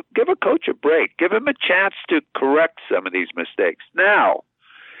 give a coach a break. Give him a chance to correct some of these mistakes. Now,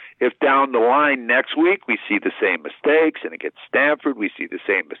 if down the line next week we see the same mistakes, and against Stanford we see the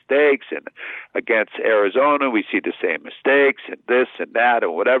same mistakes, and against Arizona we see the same mistakes, and this and that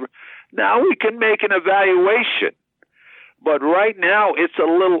and whatever, now we can make an evaluation. But right now it's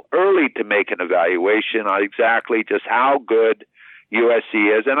a little early to make an evaluation on exactly just how good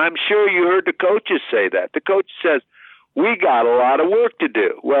USC is. And I'm sure you heard the coaches say that. The coach says, we got a lot of work to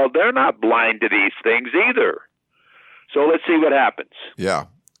do. Well, they're not blind to these things either. So let's see what happens. Yeah.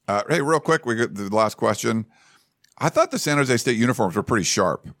 Hey, real quick, we got the last question. I thought the San Jose State uniforms were pretty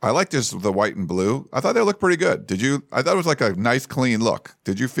sharp. I liked just the white and blue. I thought they looked pretty good. Did you? I thought it was like a nice, clean look.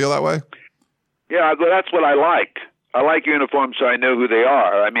 Did you feel that way? Yeah, that's what I liked. I like uniforms so I know who they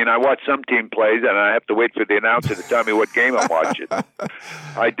are. I mean, I watch some team plays, and I have to wait for the announcer to tell me what game I'm watching.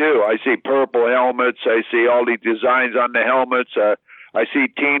 I do. I see purple helmets. I see all these designs on the helmets. I see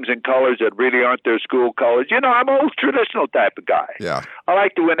teams in colors that really aren't their school colors. You know, I'm an old traditional type of guy. Yeah. I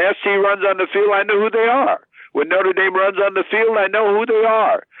like to, when SC runs on the field, I know who they are. When Notre Dame runs on the field, I know who they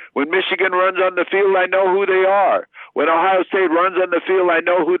are. When Michigan runs on the field, I know who they are. When Ohio State runs on the field, I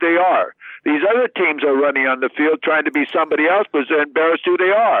know who they are. These other teams are running on the field trying to be somebody else because they're embarrassed who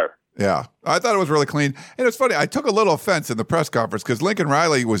they are. Yeah, I thought it was really clean. And it's funny, I took a little offense in the press conference because Lincoln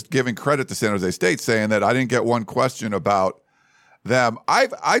Riley was giving credit to San Jose State, saying that I didn't get one question about them.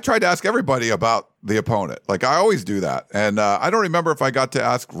 I tried to ask everybody about the opponent. Like I always do that. And I don't remember if I got to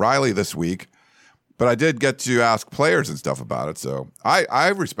ask Riley this week, But I did get to ask players and stuff about it, so I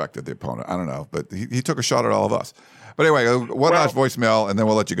respected the opponent. I don't know, but he took a shot at all of us. But anyway, one last voicemail, and then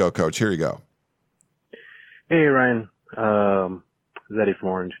we'll let you go, Coach. Here you go. Hey, Ryan. Zeddy from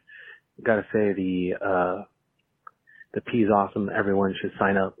Orange. Got to say the P is awesome. Everyone should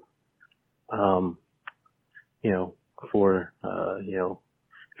sign up. For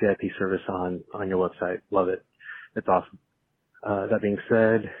VIP service on your website. Love it. It's awesome. That being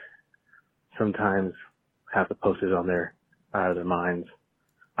said, sometimes half the posters on there are out of their minds.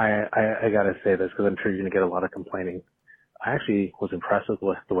 I gotta say this because I'm sure you're gonna get a lot of complaining. I actually was impressed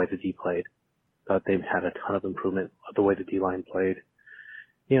with the way the D played. Thought they've had a ton of improvement of the way the D line played.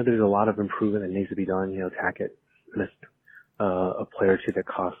 There's a lot of improvement that needs to be done. Tackett missed a player or two that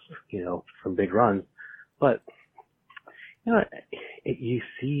cost from big runs, but you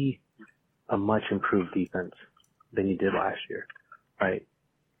see a much improved defense than you did last year, right?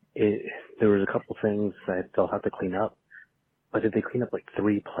 There was a couple things that they'll have to clean up, but if they clean up like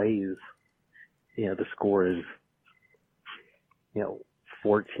 3 plays, the score is,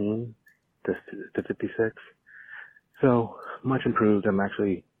 14 to 56. So much improved. I'm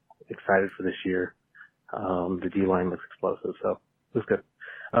actually excited for this year. The D line looks explosive, so it was good.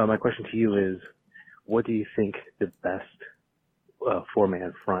 My question to you is, what do you think the best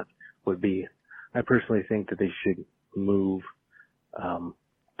 4-man front would be? I personally think that they should move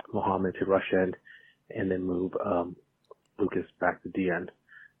Muhammad to rush end and then move Lucas back to D end.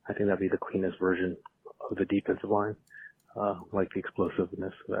 I think that'd be the cleanest version of the defensive line, like the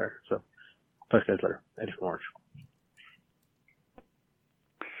explosiveness there. So, talk to you guys later. Eddie from Orange.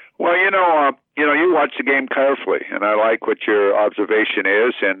 Well, you watch the game carefully, and I like what your observation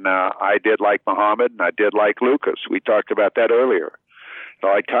is. And I did like Muhammad, and I did like Lucas. We talked about that earlier.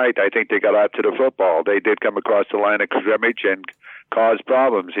 I think they got out to the football. They did come across the line of scrimmage and cause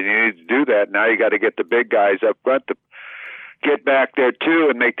problems, and you need to do that. Now you got to get the big guys up front to get back there too,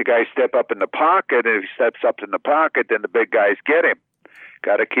 and make the guy step up in the pocket. And if he steps up in the pocket, then the big guys get him.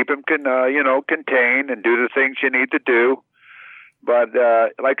 Got to keep him, contained and do the things you need to do. But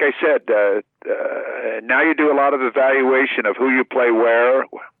like I said, now you do a lot of evaluation of who you play where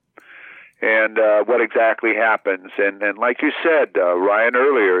and what exactly happens. And like you said, Ryan,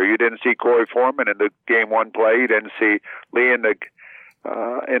 earlier, you didn't see Corey Foreman in the game 1 play. You didn't see Lee in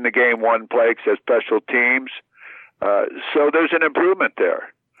the game 1 play as special teams. So there's an improvement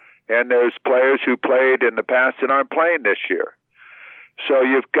there. And there's players who played in the past that aren't playing this year. So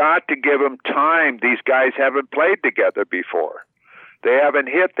you've got to give them time. These guys haven't played together before. They haven't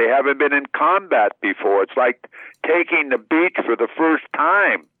hit. They haven't been in combat before. It's like taking the beach for the first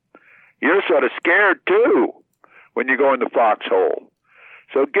time. You're sort of scared, too, when you go in the foxhole.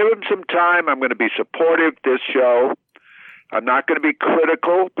 So give them some time. I'm going to be supportive this show. I'm not going to be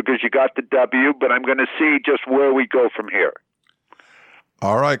critical because you got the W, but I'm going to see just where we go from here.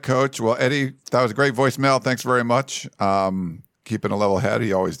 All right, Coach. Well, Eddie, that was a great voicemail. Thanks very much. Keeping a level head.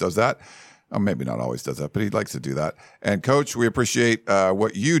 He always does that. Maybe not always does that, but he likes to do that. And Coach, we appreciate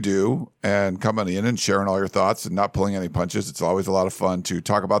what you do and coming in and sharing all your thoughts and not pulling any punches. It's always a lot of fun to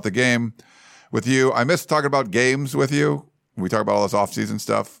talk about the game with you. I miss talking about games with you. We talk about all this off-season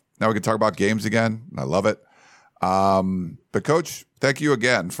stuff. Now we can talk about games again. I love it. But Coach, thank you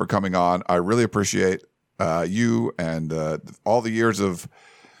again for coming on. I really appreciate you and all the years of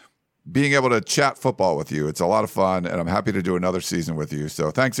being able to chat football with you. It's a lot of fun, and I'm happy to do another season with you.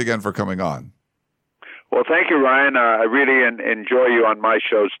 So thanks again for coming on. Well, thank you, Ryan. I really enjoy you on my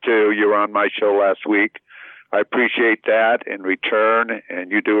shows, too. You were on my show last week. I appreciate that in return,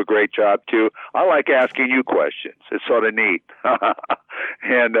 and you do a great job, too. I like asking you questions. It's sort of neat.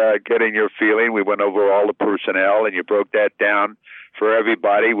 And getting your feeling. We went over all the personnel, and you broke that down for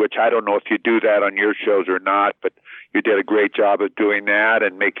everybody, which I don't know if you do that on your shows or not, but you did a great job of doing that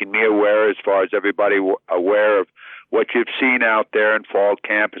and making me aware, as far as everybody aware of what you've seen out there in fall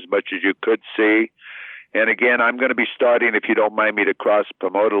camp as much as you could see. And again, I'm going to be starting, if you don't mind me to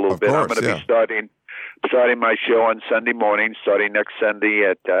cross-promote a little bit, I'm going to be starting my show on Sunday morning, starting next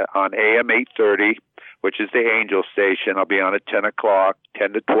Sunday on AM 8:30, which is the Angel Station. I'll be on at 10 o'clock,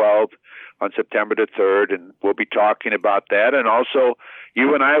 10 to 12 on September the 3rd, and we'll be talking about that. And also,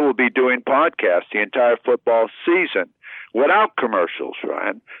 you and I will be doing podcasts the entire football season without commercials,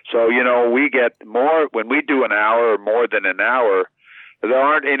 Ryan. So, we get more, when we do an hour or more than an hour, there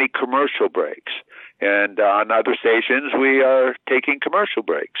aren't any commercial breaks. And on other stations, we are taking commercial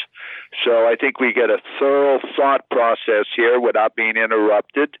breaks. So I think we get a thorough thought process here without being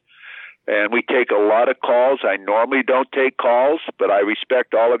interrupted. And we take a lot of calls. I normally don't take calls, but I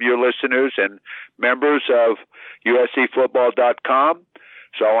respect all of your listeners and members of USCfootball.com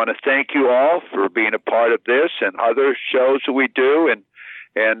So I want to thank you all for being a part of this and other shows that we do,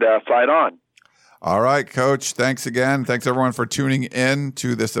 and fight on. All right, Coach. Thanks again. Thanks, everyone, for tuning in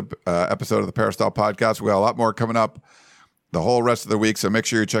to this episode of the Peristyle Podcast. We got a lot more coming up the whole rest of the week, so make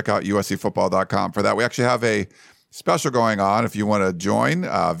sure you check out uscfootball.com for that. We actually have a special going on. If you want to join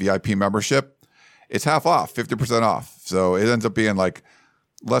VIP membership, it's half off, 50% off. So it ends up being like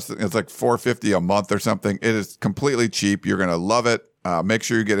it's like $4.50 a month or something. It is completely cheap. You're going to love it. Make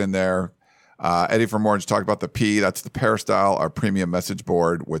sure you get in there. Eddie from Orange talked about the P. That's the Peristyle, our premium message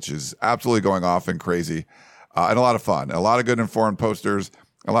board, which is absolutely going off and crazy, and a lot of fun. And a lot of good informed posters.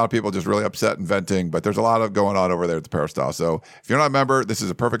 A lot of people just really upset and venting, but there's a lot of going on over there at the Peristyle. So if you're not a member, this is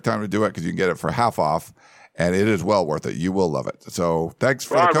a perfect time to do it because you can get it for half off, and it is well worth it. You will love it. So thanks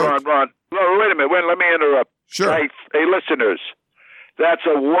for the coach. Ron. No, wait a minute. Let me interrupt. Sure. Hey, listeners, that's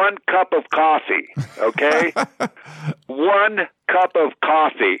a 1 cup of coffee, okay? 1 cup of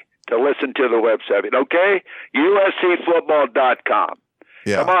coffee to listen to the website, okay? USCfootball.com.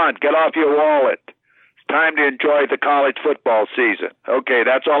 Yeah. Come on, get off your wallet. It's time to enjoy the college football season. Okay,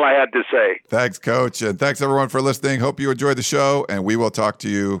 that's all I had to say. Thanks, Coach. And thanks, everyone, for listening. Hope you enjoyed the show, and we will talk to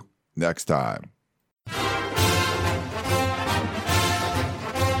you next time.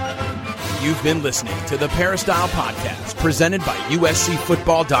 You've been listening to the Peristyle Podcast, presented by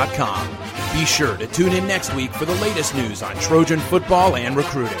USCfootball.com. Be sure to tune in next week for the latest news on Trojan football and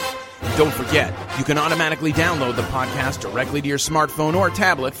recruiting. And don't forget, you can automatically download the podcast directly to your smartphone or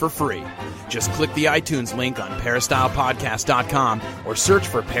tablet for free. Just click the iTunes link on peristylepodcast.com or search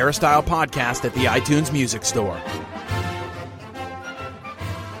for Peristyle Podcast at the iTunes Music Store.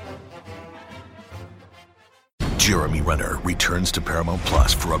 Jeremy Renner returns to Paramount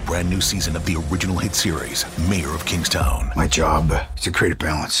Plus for a brand new season of the original hit series, Mayor of Kingstown. My job is to create a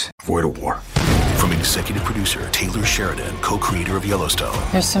balance, avoid a war. From executive producer Taylor Sheridan, co-creator of Yellowstone.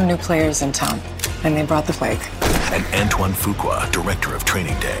 There's some new players in town, and they brought the plague. And Antoine Fuqua, director of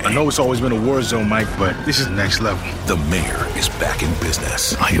Training Day. I know it's always been a war zone, Mike, but this is next level. The Mayor is back in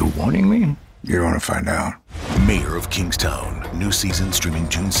business. Are you warning me? You're going to find out. Mayor of Kingstown. New season streaming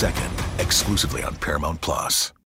June 2nd, exclusively on Paramount Plus.